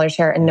 $3,000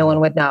 chair and no one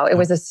would know. It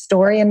was a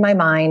story in my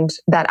mind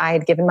that I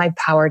had given my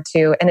power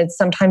to. And it's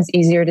sometimes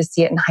easier to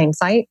see it in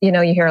hindsight. You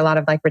hear a lot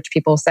of like rich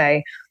people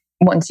say,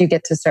 once you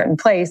get to a certain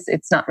place,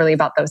 it's not really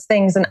about those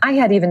things. And I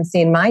had even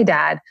seen my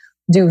dad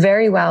do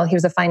very well. He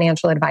was a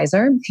financial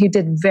advisor. He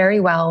did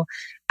very well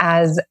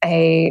as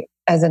a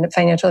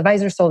financial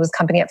advisor, sold his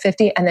company at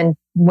 50 and then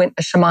went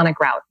a shamanic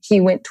route.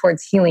 He went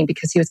towards healing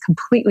because he was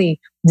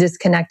completely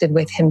disconnected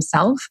with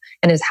himself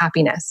and his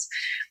happiness.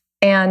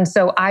 And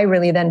so I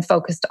really then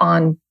focused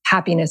on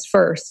happiness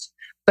first.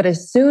 But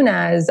as soon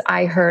as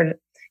I heard,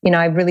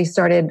 I really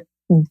started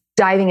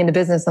diving into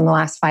business in the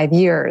last 5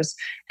 years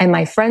and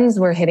my friends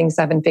were hitting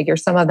 7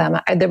 figures. Some of them,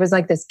 there was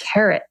like this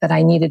carrot that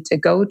I needed to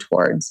go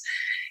towards.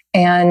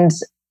 And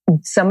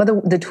some of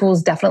the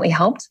tools definitely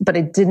helped, but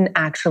it didn't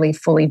actually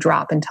fully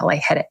drop until I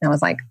hit it. And I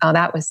was like, oh,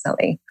 that was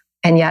silly.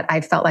 And yet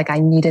I felt like I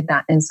needed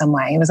that in some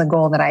way. It was a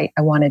goal that I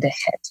wanted to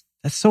hit.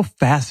 That's so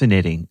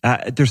fascinating.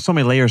 There's so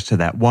many layers to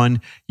that.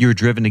 One, you were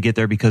driven to get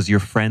there because your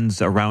friends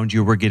around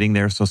you were getting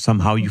there. So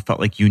somehow you felt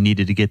like you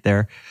needed to get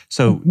there.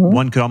 So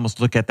one could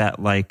almost look at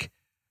that like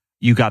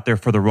you got there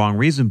for the wrong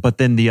reason. But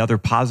then the other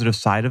positive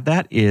side of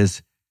that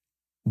is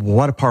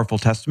what a powerful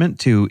testament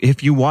to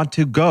if you want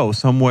to go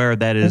somewhere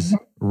that is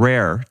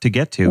rare to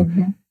get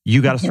to,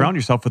 you got to surround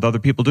yourself with other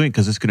people doing it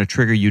because it's going to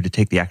trigger you to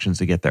take the actions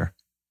to get there.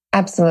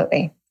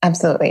 Absolutely.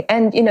 Absolutely.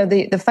 And,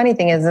 the funny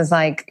thing is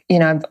like,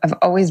 I've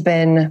always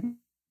been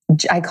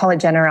I call it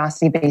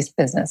generosity-based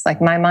business.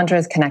 Like my mantra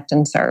is connect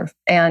and serve.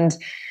 And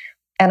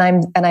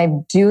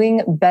I'm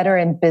doing better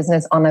in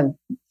business on a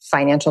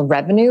financial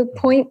revenue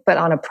point, but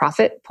on a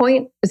profit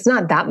point, it's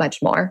not that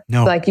much more.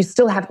 No. Like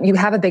you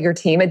have a bigger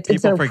team.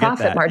 So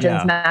profit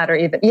margins matter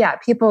even. Yeah,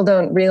 people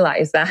don't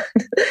realize that.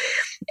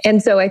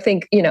 And so I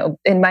think,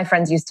 and my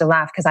friends used to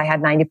laugh because I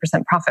had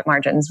 90% profit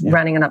margins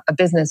running a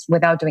business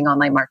without doing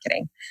online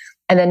marketing.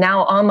 And then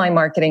now online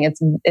marketing,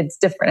 it's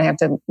different. I have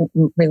to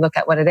relook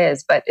at what it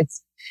is, but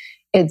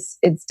it's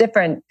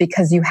different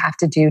because you have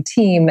to do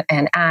team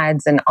and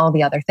ads and all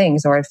the other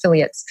things or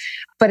affiliates.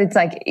 But it's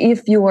like,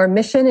 if your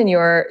mission and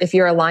if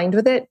you're aligned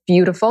with it,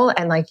 beautiful.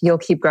 And like, you'll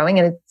keep growing.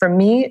 And for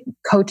me,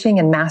 coaching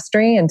and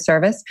mastery and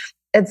service,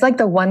 it's like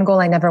the one goal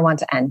I never want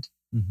to end.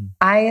 Mm-hmm.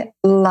 I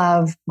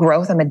love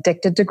growth. I'm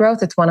addicted to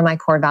growth. It's one of my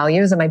core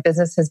values, and my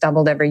business has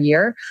doubled every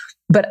year.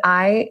 But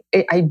I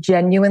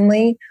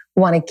genuinely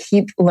want to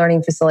keep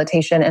learning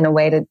facilitation in a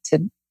way to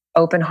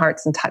open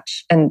hearts and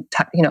touch and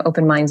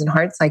open minds and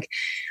hearts. Like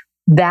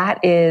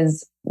that's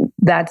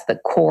the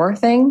core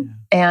thing.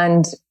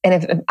 And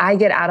if I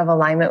get out of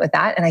alignment with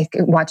that, and I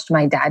watched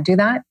my dad do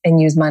that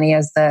and use money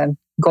as the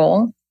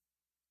goal,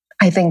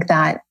 I think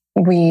that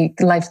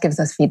life gives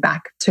us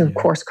feedback to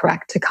course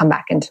correct, to come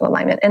back into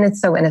alignment. And it's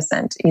so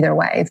innocent either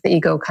way. If the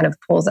ego kind of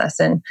pulls us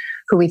in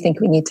who we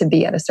think we need to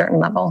be at a certain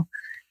level.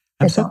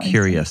 I'm so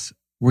curious.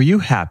 Were you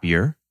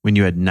happier when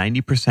you had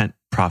 90%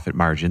 profit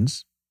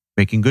margins,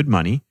 making good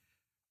money,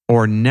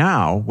 or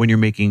now when you're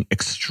making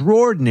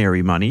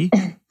extraordinary money,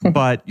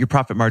 but your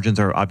profit margins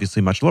are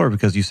obviously much lower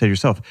because you said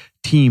yourself,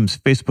 teams,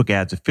 Facebook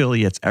ads,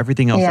 affiliates,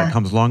 everything else that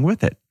comes along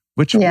with it.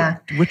 Which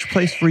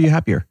place were you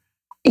happier?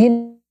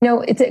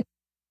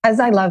 As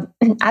I love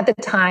at the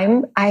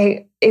time,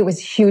 it was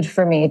huge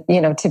for me,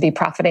 to be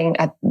profiting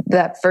at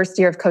that first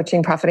year of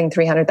coaching, profiting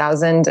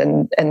 300,000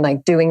 and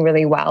like doing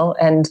really well.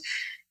 And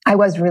I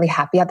was really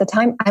happy at the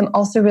time. I'm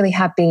also really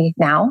happy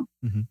now,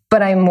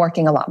 but I'm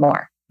working a lot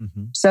more.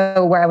 Mm-hmm.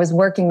 So where I was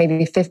working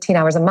maybe 15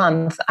 hours a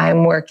month,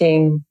 I'm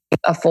working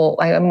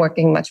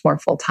much more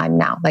full time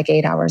now, like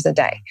 8 hours a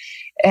day.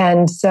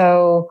 And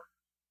so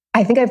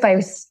I think if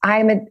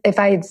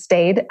I had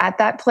stayed at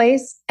that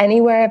place,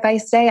 anywhere if I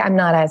stay, I'm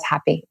not as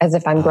happy as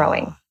if I'm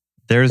growing.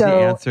 There's the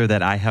answer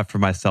that I have for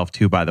myself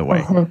too, by the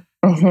way.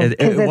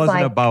 It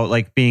wasn't about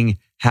like being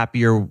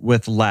happier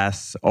with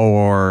less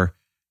or,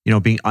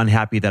 being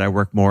unhappy that I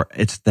work more.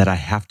 It's that I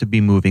have to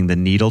be moving the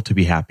needle to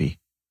be happy.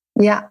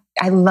 Yeah.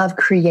 I love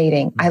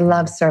creating. I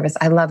love service.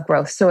 I love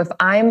growth. So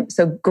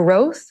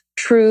growth,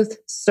 truth,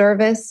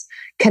 service,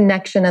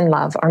 connection, and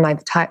love are my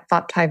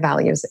top five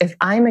values. If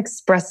I'm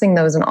expressing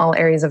those in all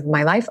areas of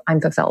my life,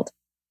 I'm fulfilled.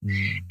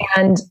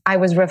 And I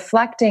was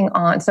reflecting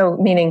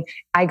meaning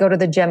I go to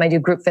the gym, I do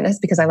group fitness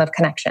because I love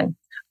connection.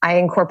 I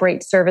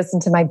incorporate service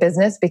into my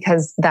business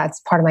because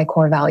that's part of my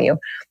core value.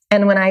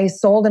 And when I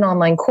sold an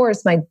online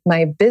course,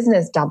 my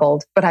business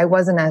doubled, but I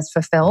wasn't as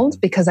fulfilled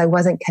because I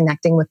wasn't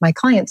connecting with my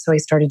clients. So I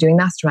started doing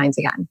masterminds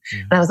again.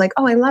 And I was like,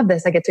 oh, I love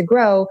this. I get to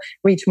grow,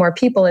 reach more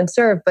people and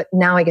serve, but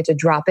now I get to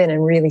drop in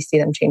and really see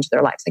them change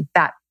their lives. Like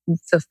that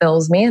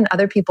fulfills me. And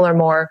other people are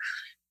more,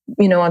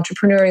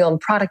 entrepreneurial and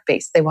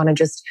product-based. They want to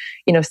just,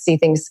 see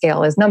things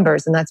scale as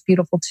numbers. And that's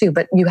beautiful too.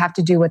 But you have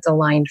to do what's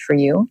aligned for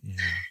you. Yeah.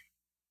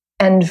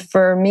 And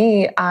for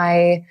me,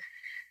 I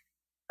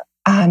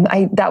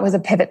that was a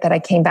pivot that I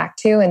came back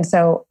to. And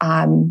so,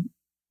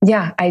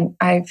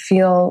 I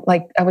feel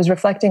like I was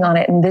reflecting on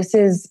it. And this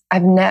is,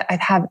 I've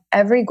had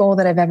every goal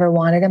that I've ever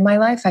wanted in my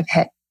life, I've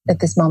hit at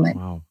this moment.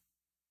 Wow.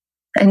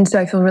 And so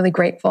I feel really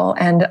grateful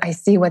and I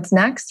see what's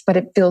next, but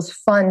it feels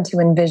fun to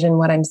envision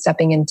what I'm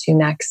stepping into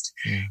next.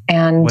 Yeah.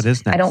 And what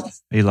is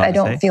next? I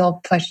don't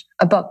feel pushed.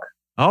 A book.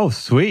 Oh,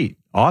 sweet.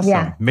 Awesome.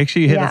 Yeah. Make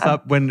sure you hit us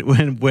up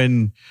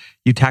when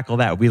you tackle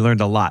that. We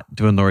learned a lot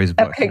doing Lori's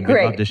book. Okay,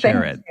 great. We'd love to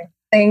share it.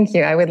 Thank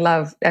you. I would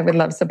love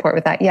support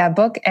with that. Yeah,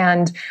 book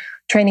and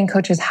training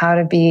coaches how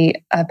to be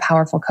a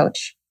powerful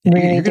coach.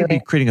 Really You're going to be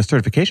creating a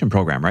certification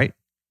program, right?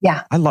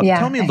 Yeah.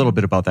 Tell me a little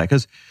bit about that,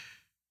 because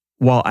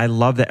while I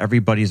love that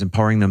everybody's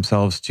empowering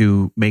themselves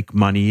to make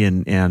money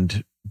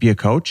and be a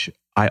coach,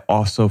 I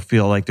also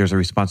feel like there's a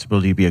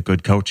responsibility to be a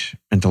good coach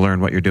and to learn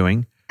what you're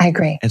doing. I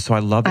agree. And so I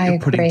love that you're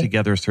putting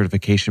together a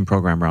certification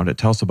program around it.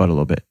 Tell us about it a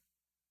little bit.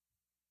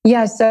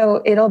 Yeah,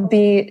 so it'll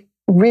be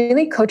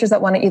really coaches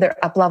that want to either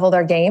up-level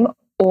their game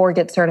or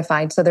get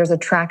certified. So there's a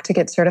track to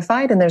get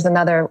certified, and there's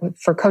another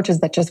for coaches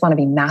that just want to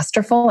be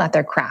masterful at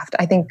their craft.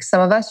 I think some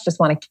of us just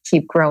want to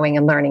keep growing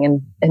and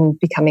learning and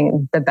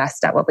becoming the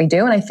best at what we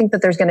do. And I think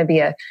that there's going to be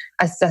a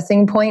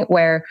assessing point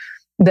where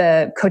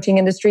the coaching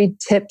industry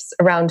tips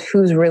around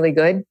who's really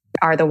good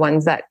are the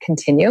ones that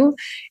continue.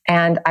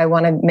 And I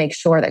want to make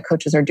sure that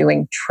coaches are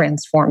doing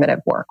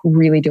transformative work,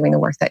 really doing the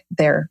work that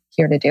they're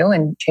here to do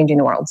and changing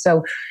the world.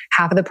 So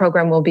half of the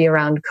program will be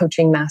around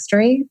coaching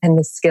mastery and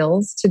the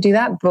skills to do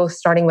that, both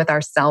starting with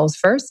ourselves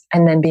first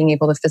and then being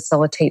able to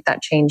facilitate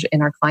that change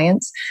in our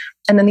clients.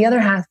 And then the other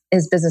half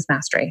is business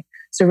mastery.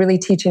 So really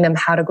teaching them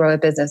how to grow a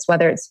business,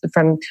 whether it's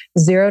from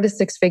 0 to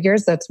 6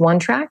 figures, that's one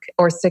track,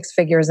 or 6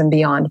 figures and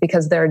beyond,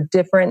 because there are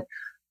different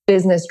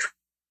business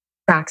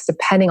tracks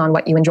depending on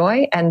what you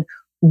enjoy. And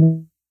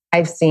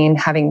I've seen,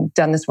 having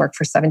done this work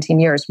for 17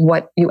 years,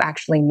 what you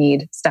actually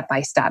need step by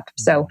step.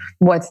 So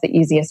what's the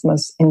easiest,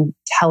 most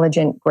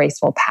intelligent,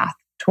 graceful path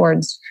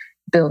towards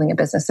building a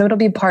business? So it'll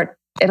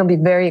be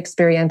very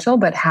experiential,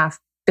 but half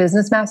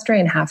business mastery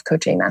and half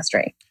coaching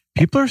mastery.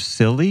 People are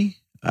silly.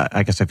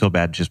 I guess I feel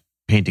bad just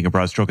painting a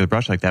broad stroke of the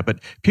brush like that, but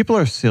people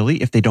are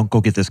silly if they don't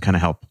go get this kind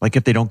of help. Like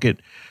if they don't get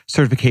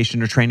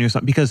certification or training or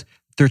something, because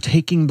they're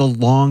taking the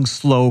long,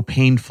 slow,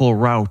 painful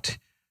route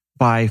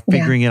by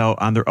figuring it out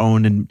on their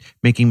own and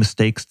making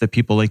mistakes that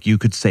people like you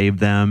could save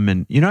them.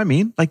 And you know what I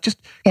mean? Like just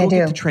go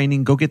get the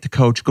training, go get the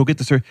coach, go get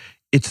the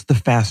it's the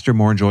faster,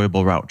 more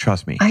enjoyable route.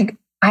 Trust me.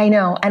 I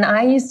know. And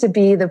I used to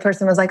be the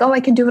person who was like, oh,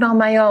 I can do it on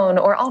my own,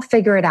 or I'll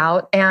figure it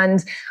out.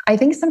 And I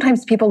think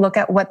sometimes people look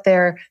at what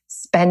they're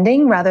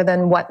spending rather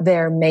than what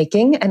they're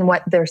making and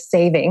what they're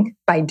saving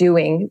by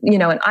doing,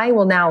 and I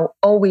will now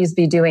always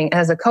be doing,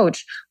 as a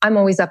coach, I'm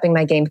always upping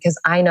my game because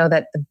I know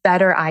that the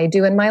better I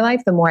do in my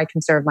life, the more I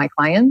can serve my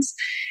clients.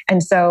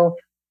 And so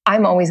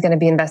I'm always going to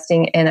be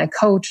investing in a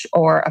coach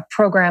or a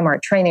program or a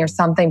training or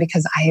something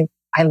because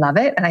I love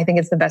it. And I think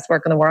it's the best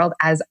work in the world.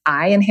 As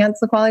I enhance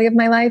the quality of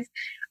my life,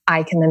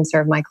 I can then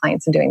serve my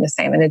clients in doing the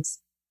same. And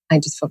I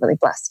just feel really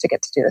blessed to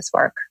get to do this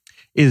work.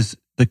 Is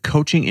the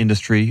coaching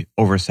industry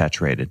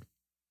oversaturated?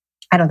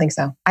 I don't think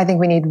so. I think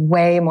we need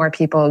way more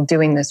people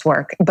doing this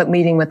work, but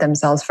leading with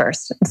themselves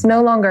first. It's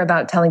no longer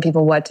about telling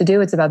people what to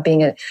do. It's about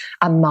being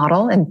a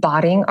model,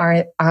 embodying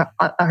our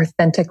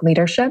authentic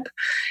leadership,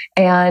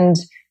 and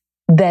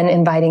then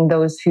inviting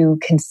those who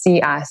can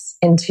see us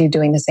into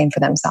doing the same for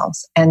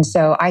themselves. And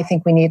so I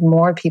think we need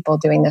more people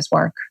doing this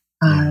work.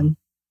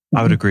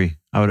 I would agree.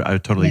 I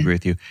would totally agree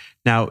with you.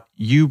 Now,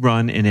 you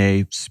run in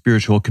a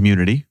spiritual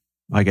community.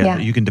 I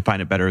guess you can define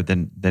it better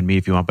than me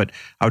if you want, but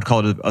I would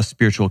call it a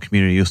spiritual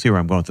community. You'll see where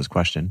I'm going with this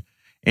question.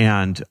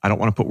 And I don't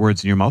want to put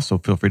words in your mouth, so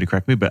feel free to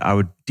correct me, but I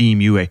would deem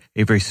you a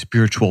very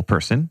spiritual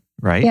person,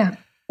 right? Yeah.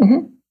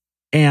 Mm-hmm.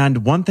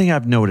 And one thing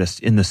I've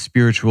noticed in the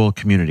spiritual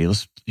community, I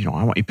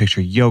want you to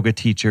picture yoga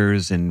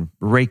teachers and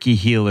Reiki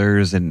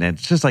healers, and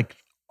it's just like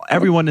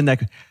everyone in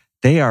that,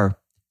 they are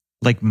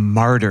like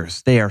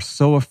martyrs. They are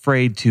so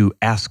afraid to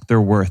ask their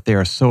worth. They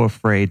are so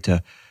afraid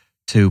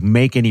to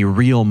make any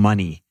real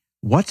money.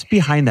 What's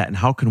behind that, and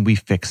how can we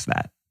fix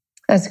that?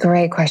 That's a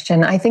great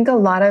question. I think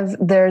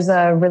there's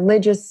a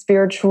religious,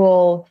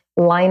 spiritual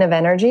line of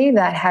energy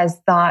that has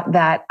thought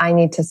that I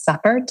need to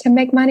suffer to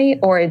make money,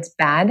 or it's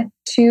bad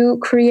to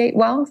create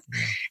wealth.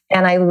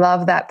 And I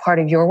love that part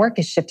of your work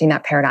is shifting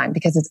that paradigm,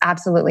 because it's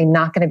absolutely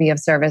not going to be of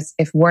service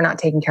if we're not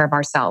taking care of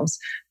ourselves.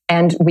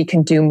 And we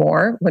can do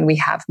more when we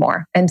have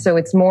more. And so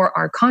it's more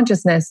our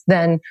consciousness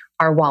than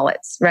our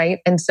wallets, right?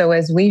 And so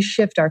as we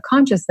shift our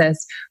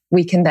consciousness,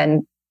 we can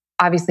then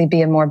obviously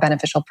be a more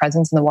beneficial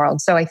presence in the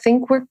world. So I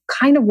think we're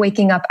kind of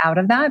waking up out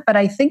of that, but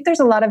I think there's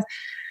a lot of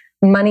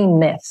money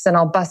myths, and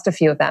I'll bust a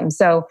few of them.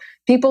 So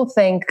people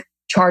think,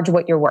 charge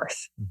what you're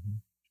worth. Mm-hmm.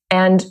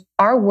 And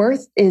our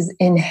worth is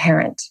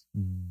inherent.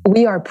 Mm-hmm.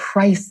 We are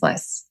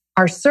priceless.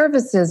 Our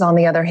services, on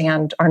the other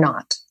hand, are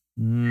not.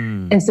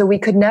 And so we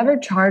could never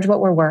charge what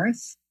we're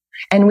worth,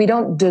 and we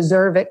don't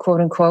deserve it, quote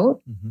unquote.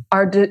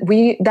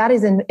 Mm-hmm. That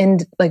is in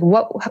like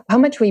how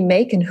much we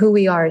make and who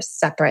we are is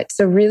separate.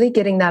 So really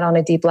getting that on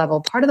a deep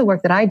level. Part of the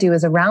work that I do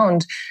is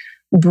around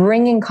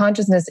bringing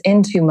consciousness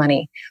into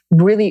money,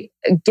 really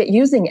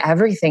using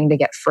everything to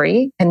get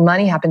free. And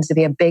money happens to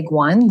be a big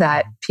one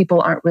that people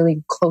aren't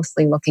really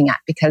closely looking at,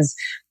 because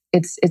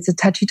it's a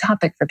touchy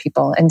topic for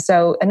people. And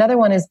so another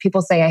one is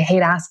people say, I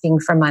hate asking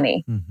for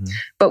money,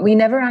 but we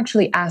never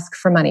actually ask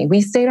for money.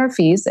 We state our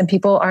fees and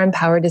people are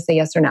empowered to say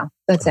yes or no.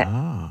 That's it.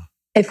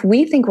 If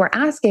we think we're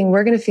asking,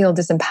 we're going to feel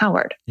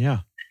disempowered. Yeah.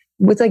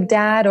 It's like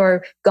dad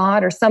or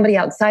God or somebody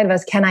outside of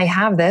us. Can I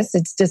have this?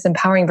 It's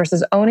disempowering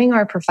versus owning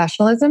our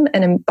professionalism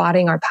and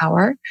embodying our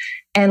power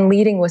and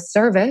leading with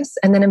service,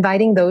 and then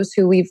inviting those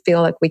who we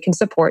feel like we can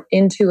support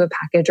into a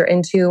package or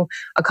into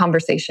a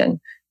conversation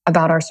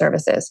about our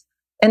services.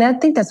 And I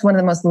think that's one of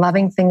the most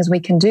loving things we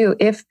can do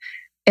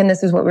and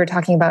this is what we were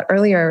talking about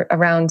earlier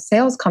around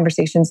sales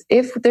conversations,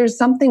 if there's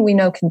something we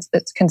know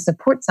can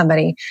support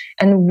somebody,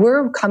 and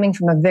we're coming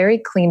from a very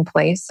clean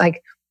place,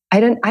 like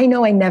I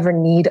know I never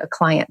need a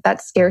client.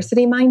 That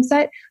scarcity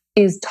mindset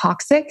is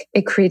toxic.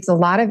 It creates a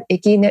lot of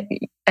icky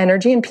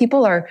energy, and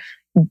people are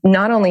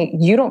not only,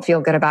 you don't feel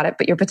good about it,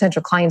 but your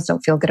potential clients don't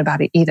feel good about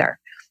it either.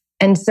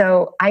 And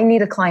so I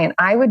need a client.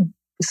 I would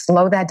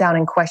slow that down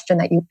and question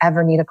that you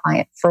ever need a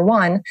client. For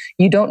one,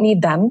 you don't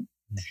need them,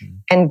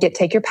 and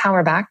take your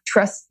power back.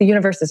 Trust the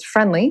universe is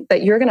friendly,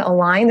 that you're going to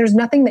align. There's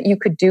nothing that you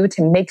could do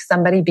to make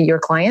somebody be your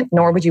client,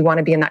 nor would you want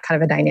to be in that kind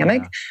of a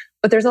dynamic. Yeah.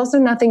 But there's also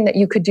nothing that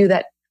you could do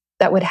that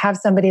would have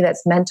somebody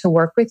that's meant to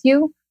work with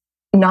you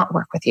not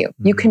work with you.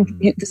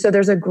 So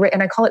there's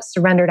and I call it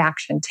surrendered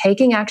action,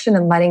 taking action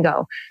and letting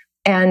go.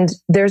 And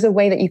there's a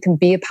way that you can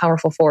be a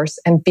powerful force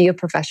and be a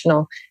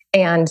professional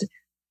and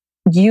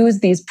use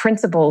these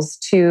principles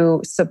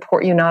to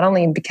support you not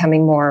only in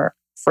becoming more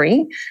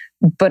free,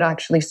 but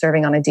actually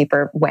serving on a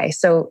deeper way.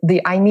 So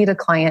I need a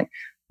client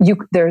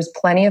there's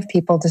plenty of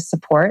people to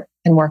support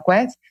and work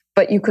with,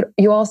 but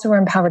you also are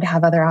empowered to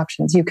have other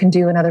options. You can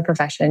do another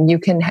profession. You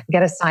can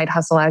get a side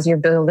hustle as you're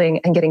building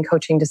and getting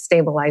coaching to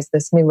stabilize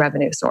this new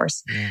revenue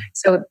source. Yeah.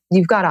 So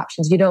you've got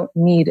options. You don't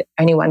need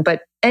anyone,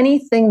 but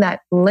anything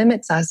that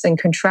limits us and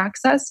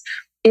contracts us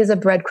is a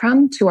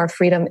breadcrumb to our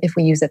freedom if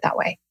we use it that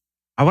way.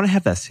 I want to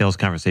have that sales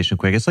conversation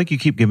quick. It's like you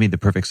keep giving me the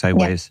perfect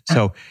segues. Yeah.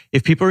 So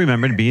if people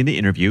remember to be in the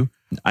interview,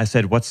 I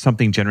said, what's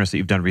something generous that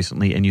you've done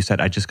recently? And you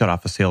said, I just got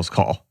off a sales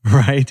call,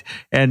 right?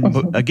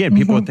 And again,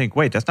 people would think,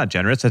 wait, that's not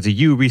generous. That's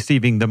you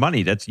receiving the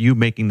money. That's you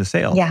making the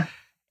sale. Yeah.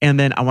 And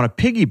then I want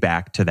to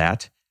piggyback to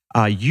that.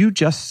 You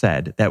just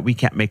said that we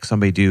can't make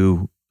somebody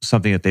do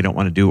something that they don't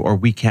want to do, or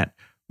we can't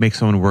make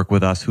someone work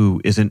with us who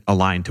isn't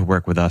aligned to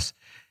work with us.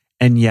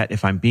 And yet,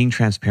 if I'm being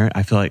transparent,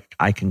 I feel like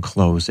I can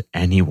close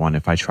anyone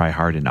if I try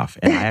hard enough.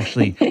 And I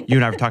actually, you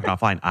and I were talking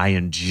offline, I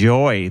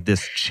enjoy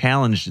this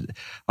challenge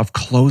of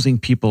closing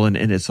people. And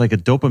it's like a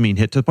dopamine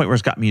hit to the point where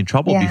it's got me in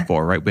trouble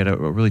before, right? We had a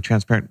really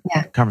transparent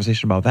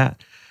conversation about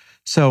that.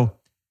 So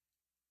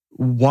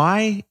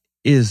why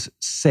is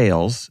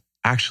sales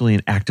actually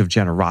an act of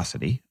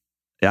generosity?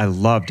 I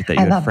loved that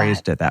you had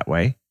phrased it that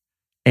way.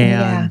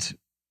 And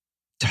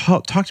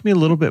talk to me a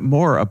little bit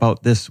more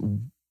about this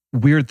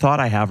weird thought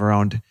I have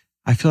around,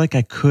 I feel like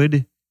I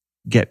could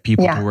get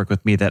people to work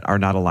with me that are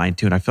not aligned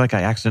to, and I feel like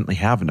I accidentally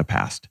have in the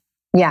past.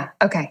 Yeah.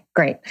 Okay,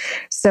 great.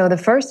 So the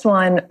first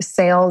one,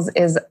 sales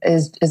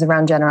is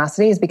around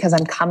generosity, is because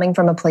I'm coming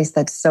from a place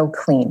that's so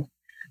clean.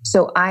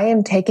 So I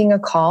am taking a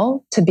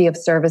call to be of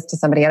service to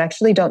somebody. I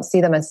actually don't see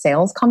them as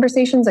sales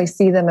conversations. I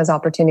see them as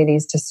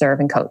opportunities to serve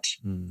and coach.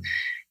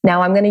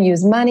 Now I'm going to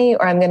use money,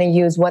 or I'm going to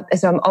use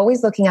so I'm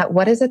always looking at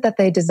what is it that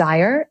they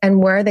desire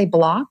and where are they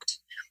blocked?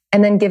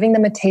 And then giving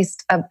them a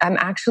taste of, I'm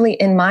actually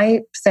in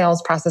my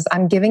sales process,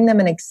 I'm giving them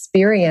an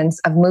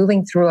experience of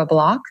moving through a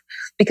block,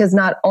 because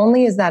not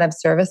only is that of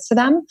service to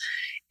them,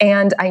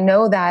 and I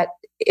know that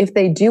if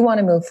they do want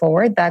to move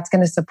forward, that's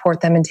going to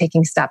support them in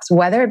taking steps,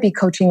 whether it be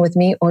coaching with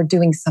me or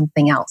doing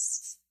something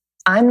else.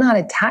 I'm not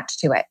attached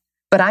to it,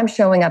 but I'm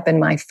showing up in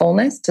my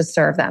fullness to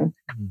serve them.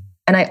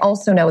 And I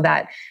also know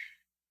that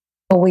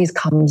always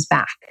comes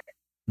back.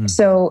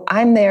 So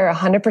I'm there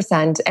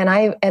 100%, and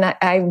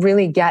I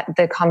really get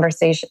the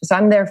conversation. So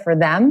I'm there for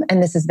them,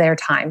 and this is their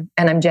time,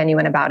 and I'm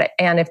genuine about it.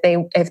 And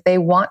if they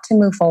want to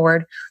move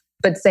forward,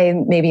 but say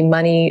maybe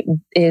money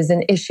is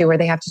an issue or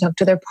they have to talk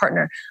to their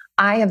partner,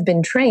 I have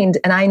been trained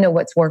and I know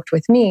what's worked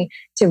with me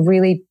to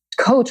really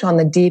coach on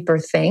the deeper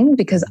thing,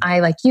 because I,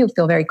 like you,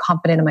 feel very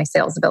confident in my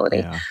sales ability.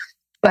 Yeah.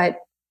 But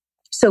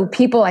so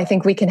people, I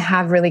think we can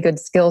have really good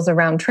skills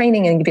around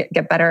training and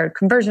get better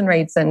conversion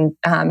rates and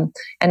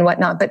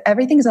whatnot. But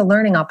everything's a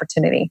learning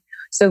opportunity.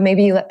 So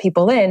maybe you let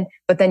people in,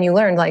 but then you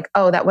learn like,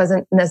 oh, that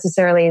wasn't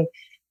necessarily,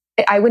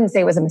 I wouldn't say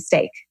it was a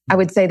mistake. I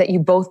would say that you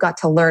both got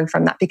to learn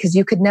from that, because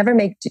you could never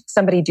make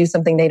somebody do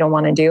something they don't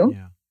want to do.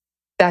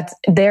 Yeah.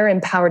 They're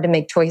empowered to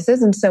make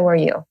choices, and so are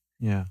you.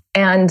 Yeah.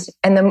 And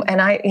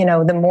I,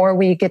 the more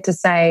we get to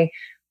say,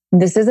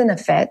 this isn't a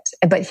fit,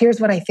 but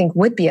here's what I think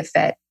would be a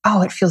fit.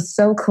 Oh, it feels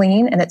so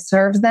clean and it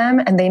serves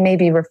them, and they may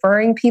be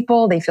referring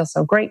people. They feel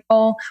so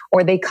grateful,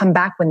 or they come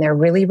back when they're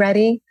really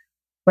ready,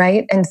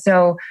 right? And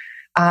so,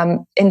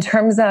 in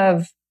terms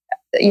of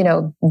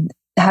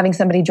having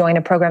somebody join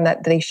a program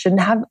that they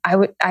shouldn't have,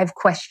 I've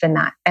questioned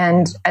that,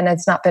 and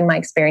it's not been my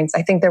experience.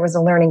 I think there was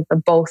a learning for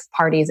both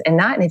parties in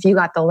that, and if you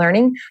got the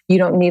learning, you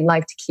don't need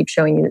life to keep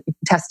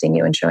testing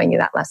you and showing you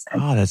that lesson.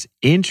 Oh, that's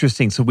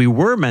interesting. So we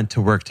were meant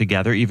to work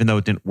together, even though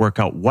it didn't work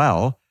out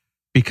well,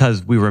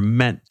 because we were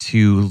meant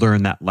to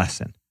learn that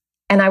lesson.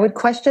 And I would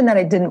question that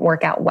it didn't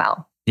work out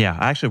well. Yeah,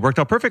 actually it worked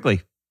out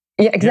perfectly.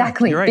 Yeah,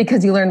 exactly. Yeah, you're right.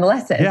 Because you learned the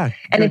lesson. Yeah,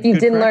 and if you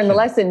didn't learn the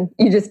lesson,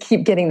 you just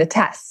keep getting the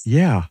tests.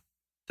 Yeah.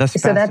 That's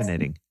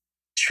fascinating. That's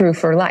true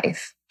for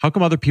life. How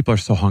come other people are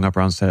so hung up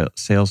around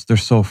sales? They're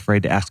so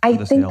afraid to ask for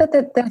the sale. I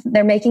think that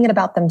they're making it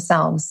about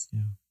themselves.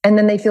 Yeah. And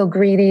then they feel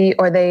greedy,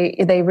 or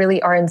they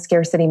really are in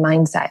scarcity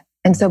mindset.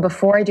 And so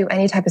before I do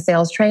any type of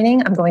sales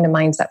training, I'm going to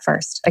mindset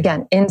first.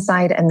 Again,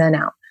 inside and then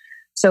out.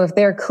 So if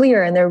they're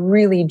clear and they're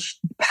really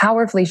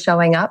powerfully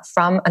showing up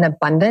from an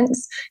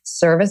abundance,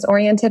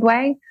 service-oriented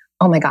way,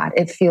 oh my God,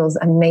 it feels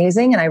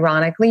amazing. And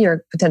ironically,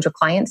 your potential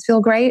clients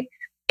feel great.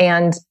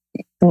 And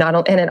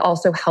it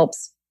also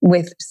helps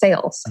with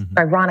sales,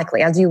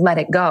 ironically, as you let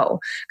it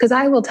go. Because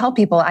I will tell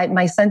people,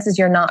 my sense is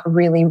you're not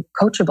really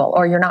coachable,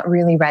 or you're not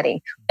really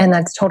ready. And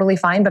that's totally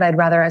fine, but I'd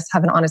rather us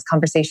have an honest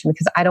conversation,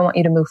 because I don't want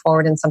you to move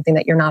forward in something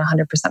that you're not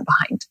 100%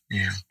 behind.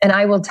 Yeah. And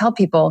I will tell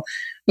people,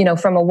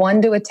 from a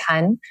 1 to a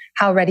 10,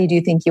 how ready do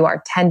you think you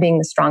are? 10 being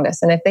the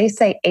strongest. And if they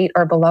say 8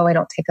 or below, I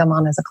don't take them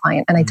on as a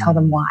client, and I tell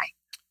them why.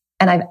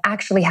 And I've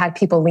actually had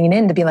people lean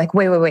in to be like,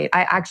 wait.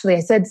 I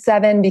said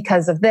 7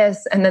 because of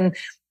this.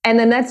 And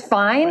then that's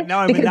fine. But now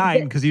I'm a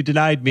 9 because you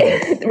denied me.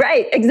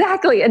 Right,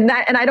 exactly. And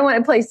I don't want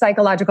to play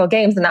psychological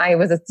games. And I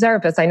was a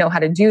therapist. I know how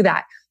to do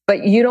that.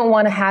 But you don't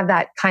want to have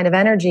that kind of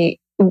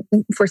energy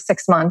for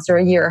 6 months or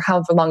a year,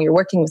 however long you're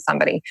working with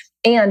somebody.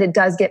 And it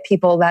does get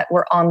people that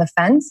were on the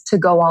fence to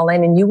go all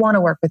in. And you want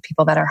to work with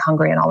people that are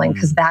hungry and all in,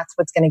 because that's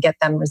what's going to get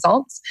them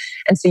results.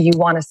 And so you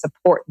want to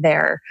support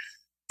their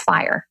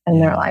fire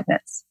and their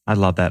aliveness. I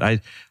love that.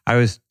 I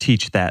always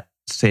teach that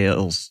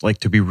sales, like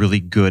to be really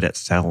good at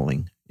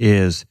selling,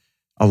 is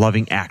a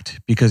loving act,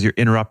 because you're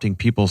interrupting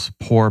people's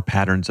poor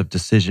patterns of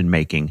decision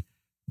making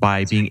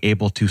by being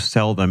able to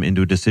sell them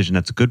into a decision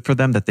that's good for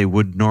them that they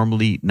would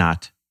normally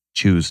not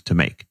choose to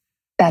make.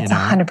 That's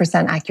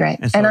 100% accurate.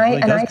 And so it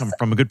really does come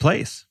from a good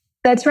place.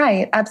 That's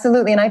right.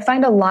 Absolutely. And I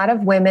find a lot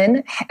of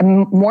women,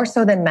 more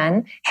so than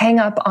men, hang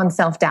up on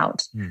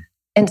self-doubt.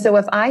 And so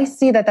if I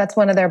see that that's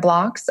one of their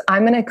blocks,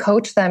 I'm going to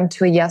coach them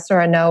to a yes or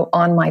a no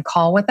on my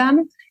call with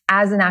them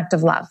as an act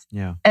of love.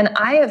 Yeah. And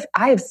I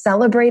have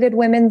celebrated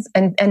women's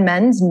and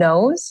men's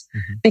no's,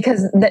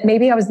 because that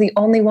maybe I was the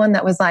only one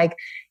that was like,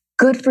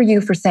 good for you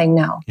for saying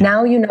no. Yeah.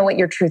 Now you know what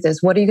your truth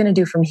is. What are you going to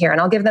do from here?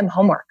 And I'll give them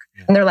homework.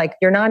 Yeah. And they're like,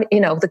 you're not,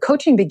 the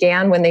coaching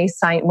began when I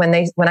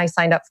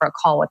signed up for a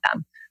call with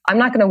them. I'm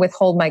not going to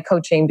withhold my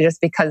coaching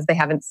just because they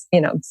haven't,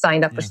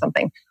 signed up for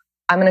something.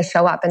 I'm going to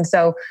show up. And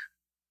so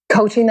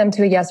coaching them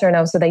to a yes or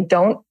no, so they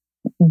don't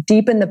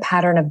deepen the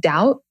pattern of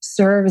doubt,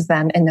 serves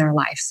them in their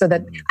life. So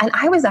that, and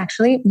I was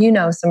actually,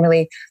 some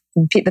really,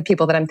 the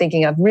people that I'm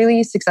thinking of,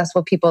 really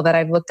successful people that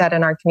I've looked at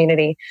in our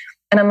community.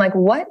 And I'm like,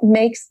 what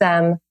makes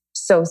them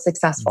so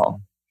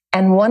successful?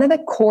 And one of the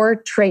core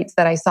traits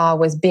that I saw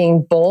was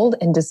being bold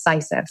and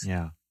decisive.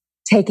 Yeah.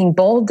 Taking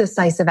bold,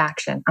 decisive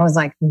action. I was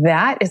like,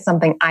 that is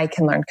something I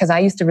can learn, because I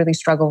used to really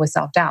struggle with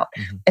self-doubt.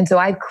 And so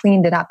I've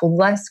cleaned it up,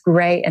 less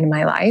gray in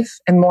my life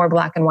and more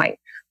black and white.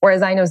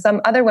 Whereas I know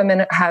some other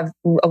women have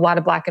a lot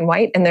of black and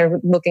white, and they're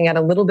looking at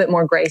a little bit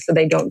more gray, so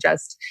they don't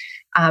just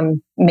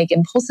make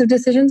impulsive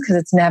decisions, because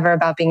it's never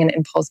about being an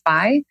impulse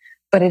buy,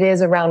 but it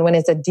is around when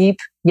it's a deep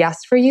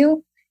yes for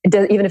you. It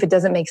does, even if it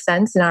doesn't make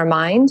sense in our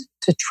mind,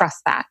 to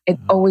trust that. It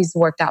always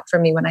worked out for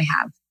me when I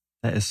have.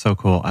 That is so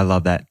cool. I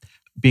love that.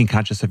 Being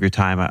conscious of your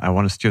time, I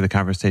want to steer the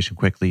conversation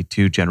quickly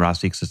to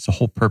generosity, because it's the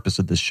whole purpose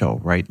of this show,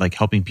 right? Like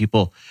helping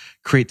people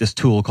create this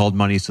tool called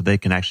money so they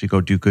can actually go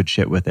do good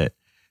shit with it.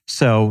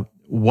 So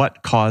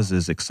what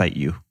causes excite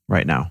you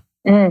right now?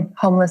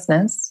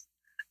 Homelessness.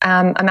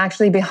 I'm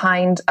actually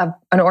behind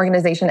an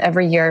organization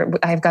every year.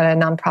 I've got a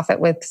nonprofit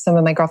with some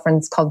of my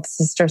girlfriends called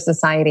Sister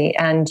Society,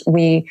 and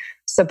we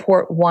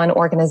support one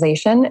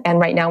organization. And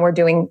right now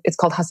it's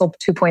called Hustle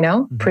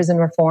 2.0, Prison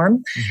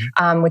Reform,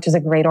 which is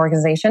a great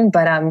organization.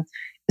 But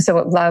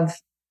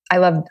I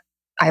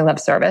love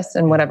service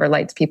and whatever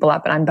lights people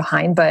up, and I'm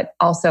behind, but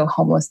also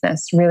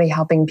homelessness, really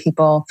helping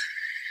people.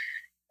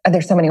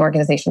 There's so many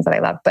organizations that I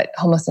love, but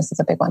homelessness is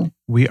a big one.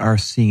 We are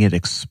seeing it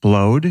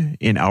explode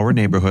in our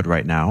neighborhood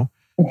right now,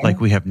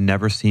 like we have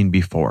never seen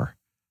before.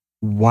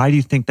 Why do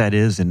you think that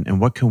is? And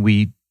what can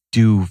we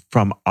do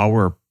from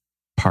our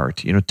part,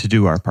 to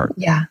do our part?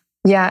 Yeah.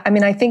 I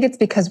mean, I think it's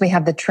because we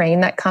have the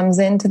train that comes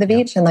into the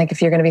beach. And like,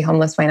 if you're going to be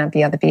homeless, why not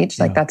be at the beach?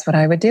 Like, that's what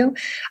I would do.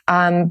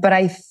 But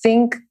I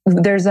think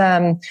there's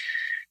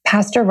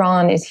Pastor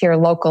Ron is here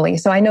locally.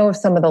 So I know of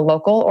some of the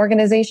local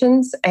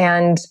organizations,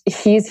 and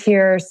he's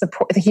here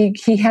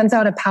he hands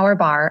out a power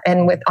bar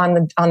and on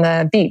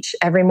the beach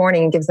every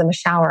morning and gives them a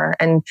shower.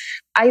 And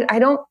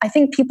I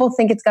think people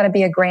think it's got to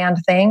be a grand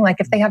thing. Like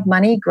if they have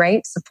money,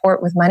 great,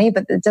 support with money,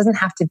 but it doesn't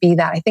have to be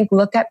that. I think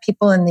look at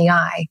people in the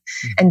eye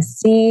and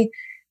see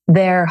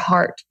their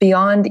heart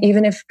beyond,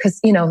 even if, because,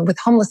 with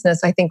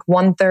homelessness, I think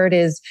 1/3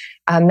 is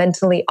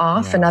mentally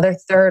off. Another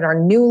third are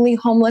newly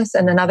homeless.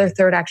 And another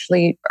third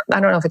actually,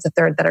 I don't know if it's a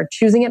third that are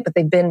choosing it, but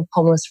they've been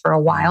homeless for a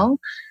while.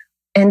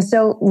 And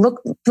so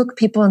look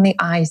people in the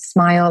eye,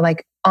 smile,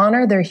 like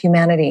honor their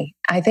humanity.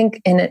 I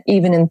think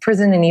even in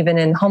prison and even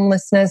in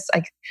homelessness,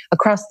 like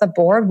across the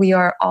board, we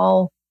are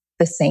all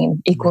the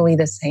same, equally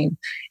the same.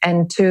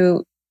 And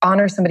to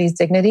honor somebody's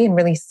dignity and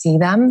really see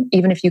them,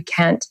 even if you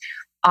can't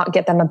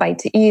get them a bite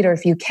to eat, or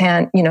if you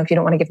can't, if you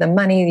don't want to give them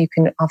money, you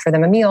can offer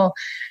them a meal.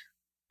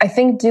 I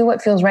think do what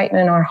feels right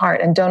in our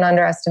heart, and don't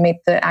underestimate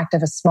the act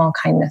of a small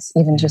kindness,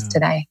 even just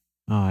today.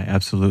 Oh, I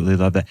absolutely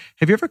love that.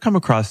 Have you ever come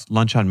across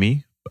Lunch on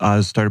Me,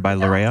 started by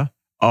Larea?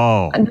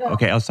 Oh, no.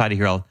 Okay. Outside of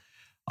here,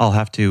 I'll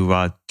have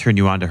to turn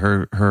you on to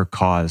her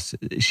cause.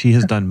 She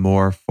has done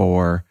more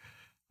for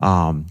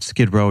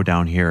Skid Row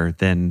down here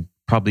than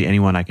probably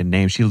anyone I can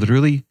name. She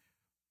literally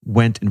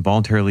went and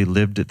voluntarily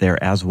lived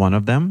there as one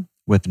of them,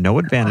 with no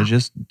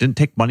advantages, didn't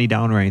take money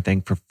down or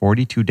anything, for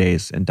 42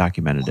 days and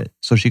documented it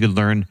so she could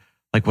learn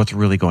like what's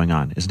really going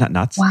on. Isn't that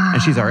nuts? Wow.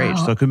 And she's our age.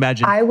 So could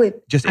imagine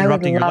just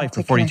interrupting your life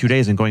for 42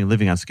 days and going and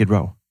living on Skid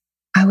Row.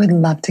 I would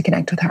love to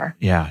connect with her.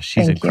 Yeah,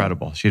 she's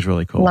incredible. She's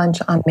really cool. Lunch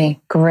on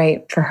Me.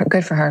 Great for her.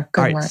 Good for her.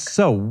 Good work.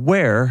 So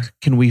where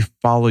can we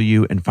follow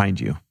you and find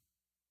you?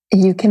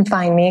 You can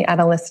find me at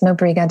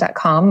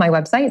alyssanobriga.com, my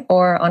website,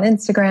 or on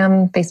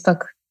Instagram,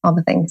 Facebook, all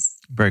the things.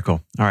 Very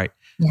cool. All right.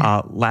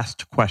 Yeah.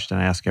 Last question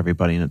I ask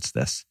everybody, and it's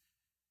this.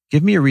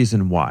 Give me a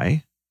reason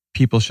why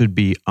people should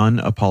be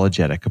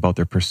unapologetic about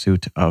their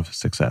pursuit of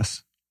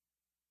success.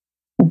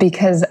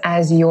 Because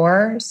as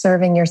you're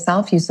serving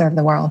yourself, you serve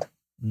the world.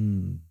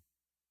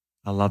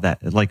 I love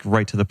that. Like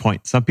right to the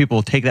point. Some people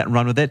will take that and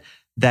run with it.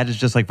 That is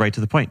just like right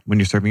to the point. When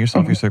you're serving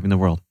yourself, you're serving the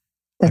world.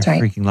 That's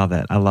right. I freaking love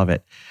that. I love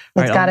it.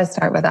 It's got to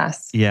start with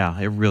us. Yeah,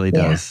 it really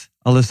does.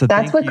 Alyssa,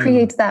 that's what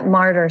creates that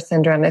martyr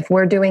syndrome. If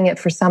we're doing it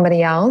for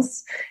somebody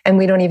else and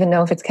we don't even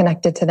know if it's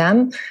connected to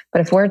them,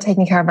 but if we're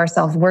taking care of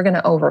ourselves, we're going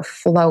to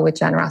overflow with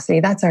generosity.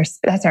 That's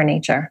our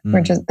nature.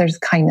 There's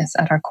kindness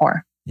at our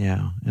core.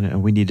 Yeah.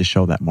 And we need to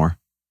show that more.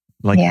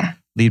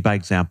 Lead by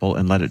example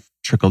and let it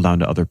trickle down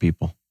to other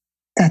people.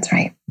 That's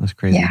right. That's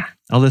crazy. Yeah.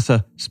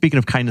 Alyssa, speaking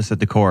of kindness at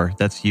the core,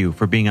 that's you,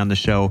 for being on the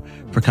show,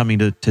 for coming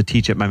to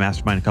teach at my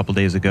mastermind a couple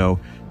days ago.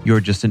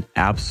 You're just an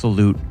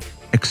absolute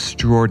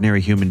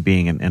extraordinary human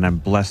being. And I'm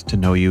blessed to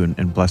know you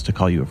and blessed to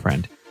call you a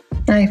friend.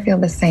 I feel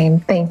the same.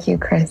 Thank you,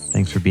 Chris.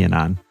 Thanks for being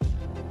on.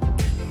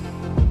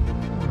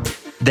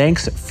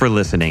 Thanks for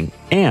listening.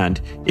 And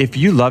if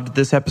you loved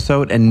this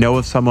episode and know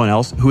of someone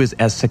else who is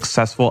as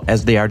successful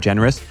as they are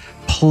generous,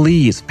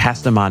 please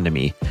pass them on to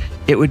me.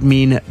 It would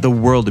mean the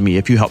world to me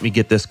if you help me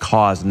get this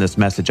cause and this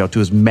message out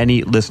to as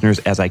many listeners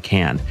as I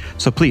can.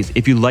 So please,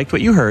 if you liked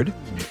what you heard,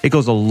 it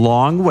goes a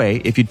long way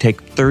if you take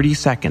 30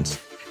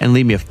 seconds and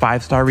leave me a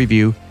 5-star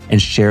review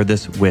and share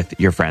this with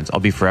your friends.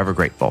 I'll be forever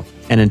grateful.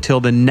 And until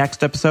the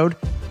next episode,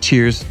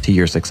 cheers to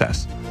your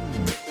success.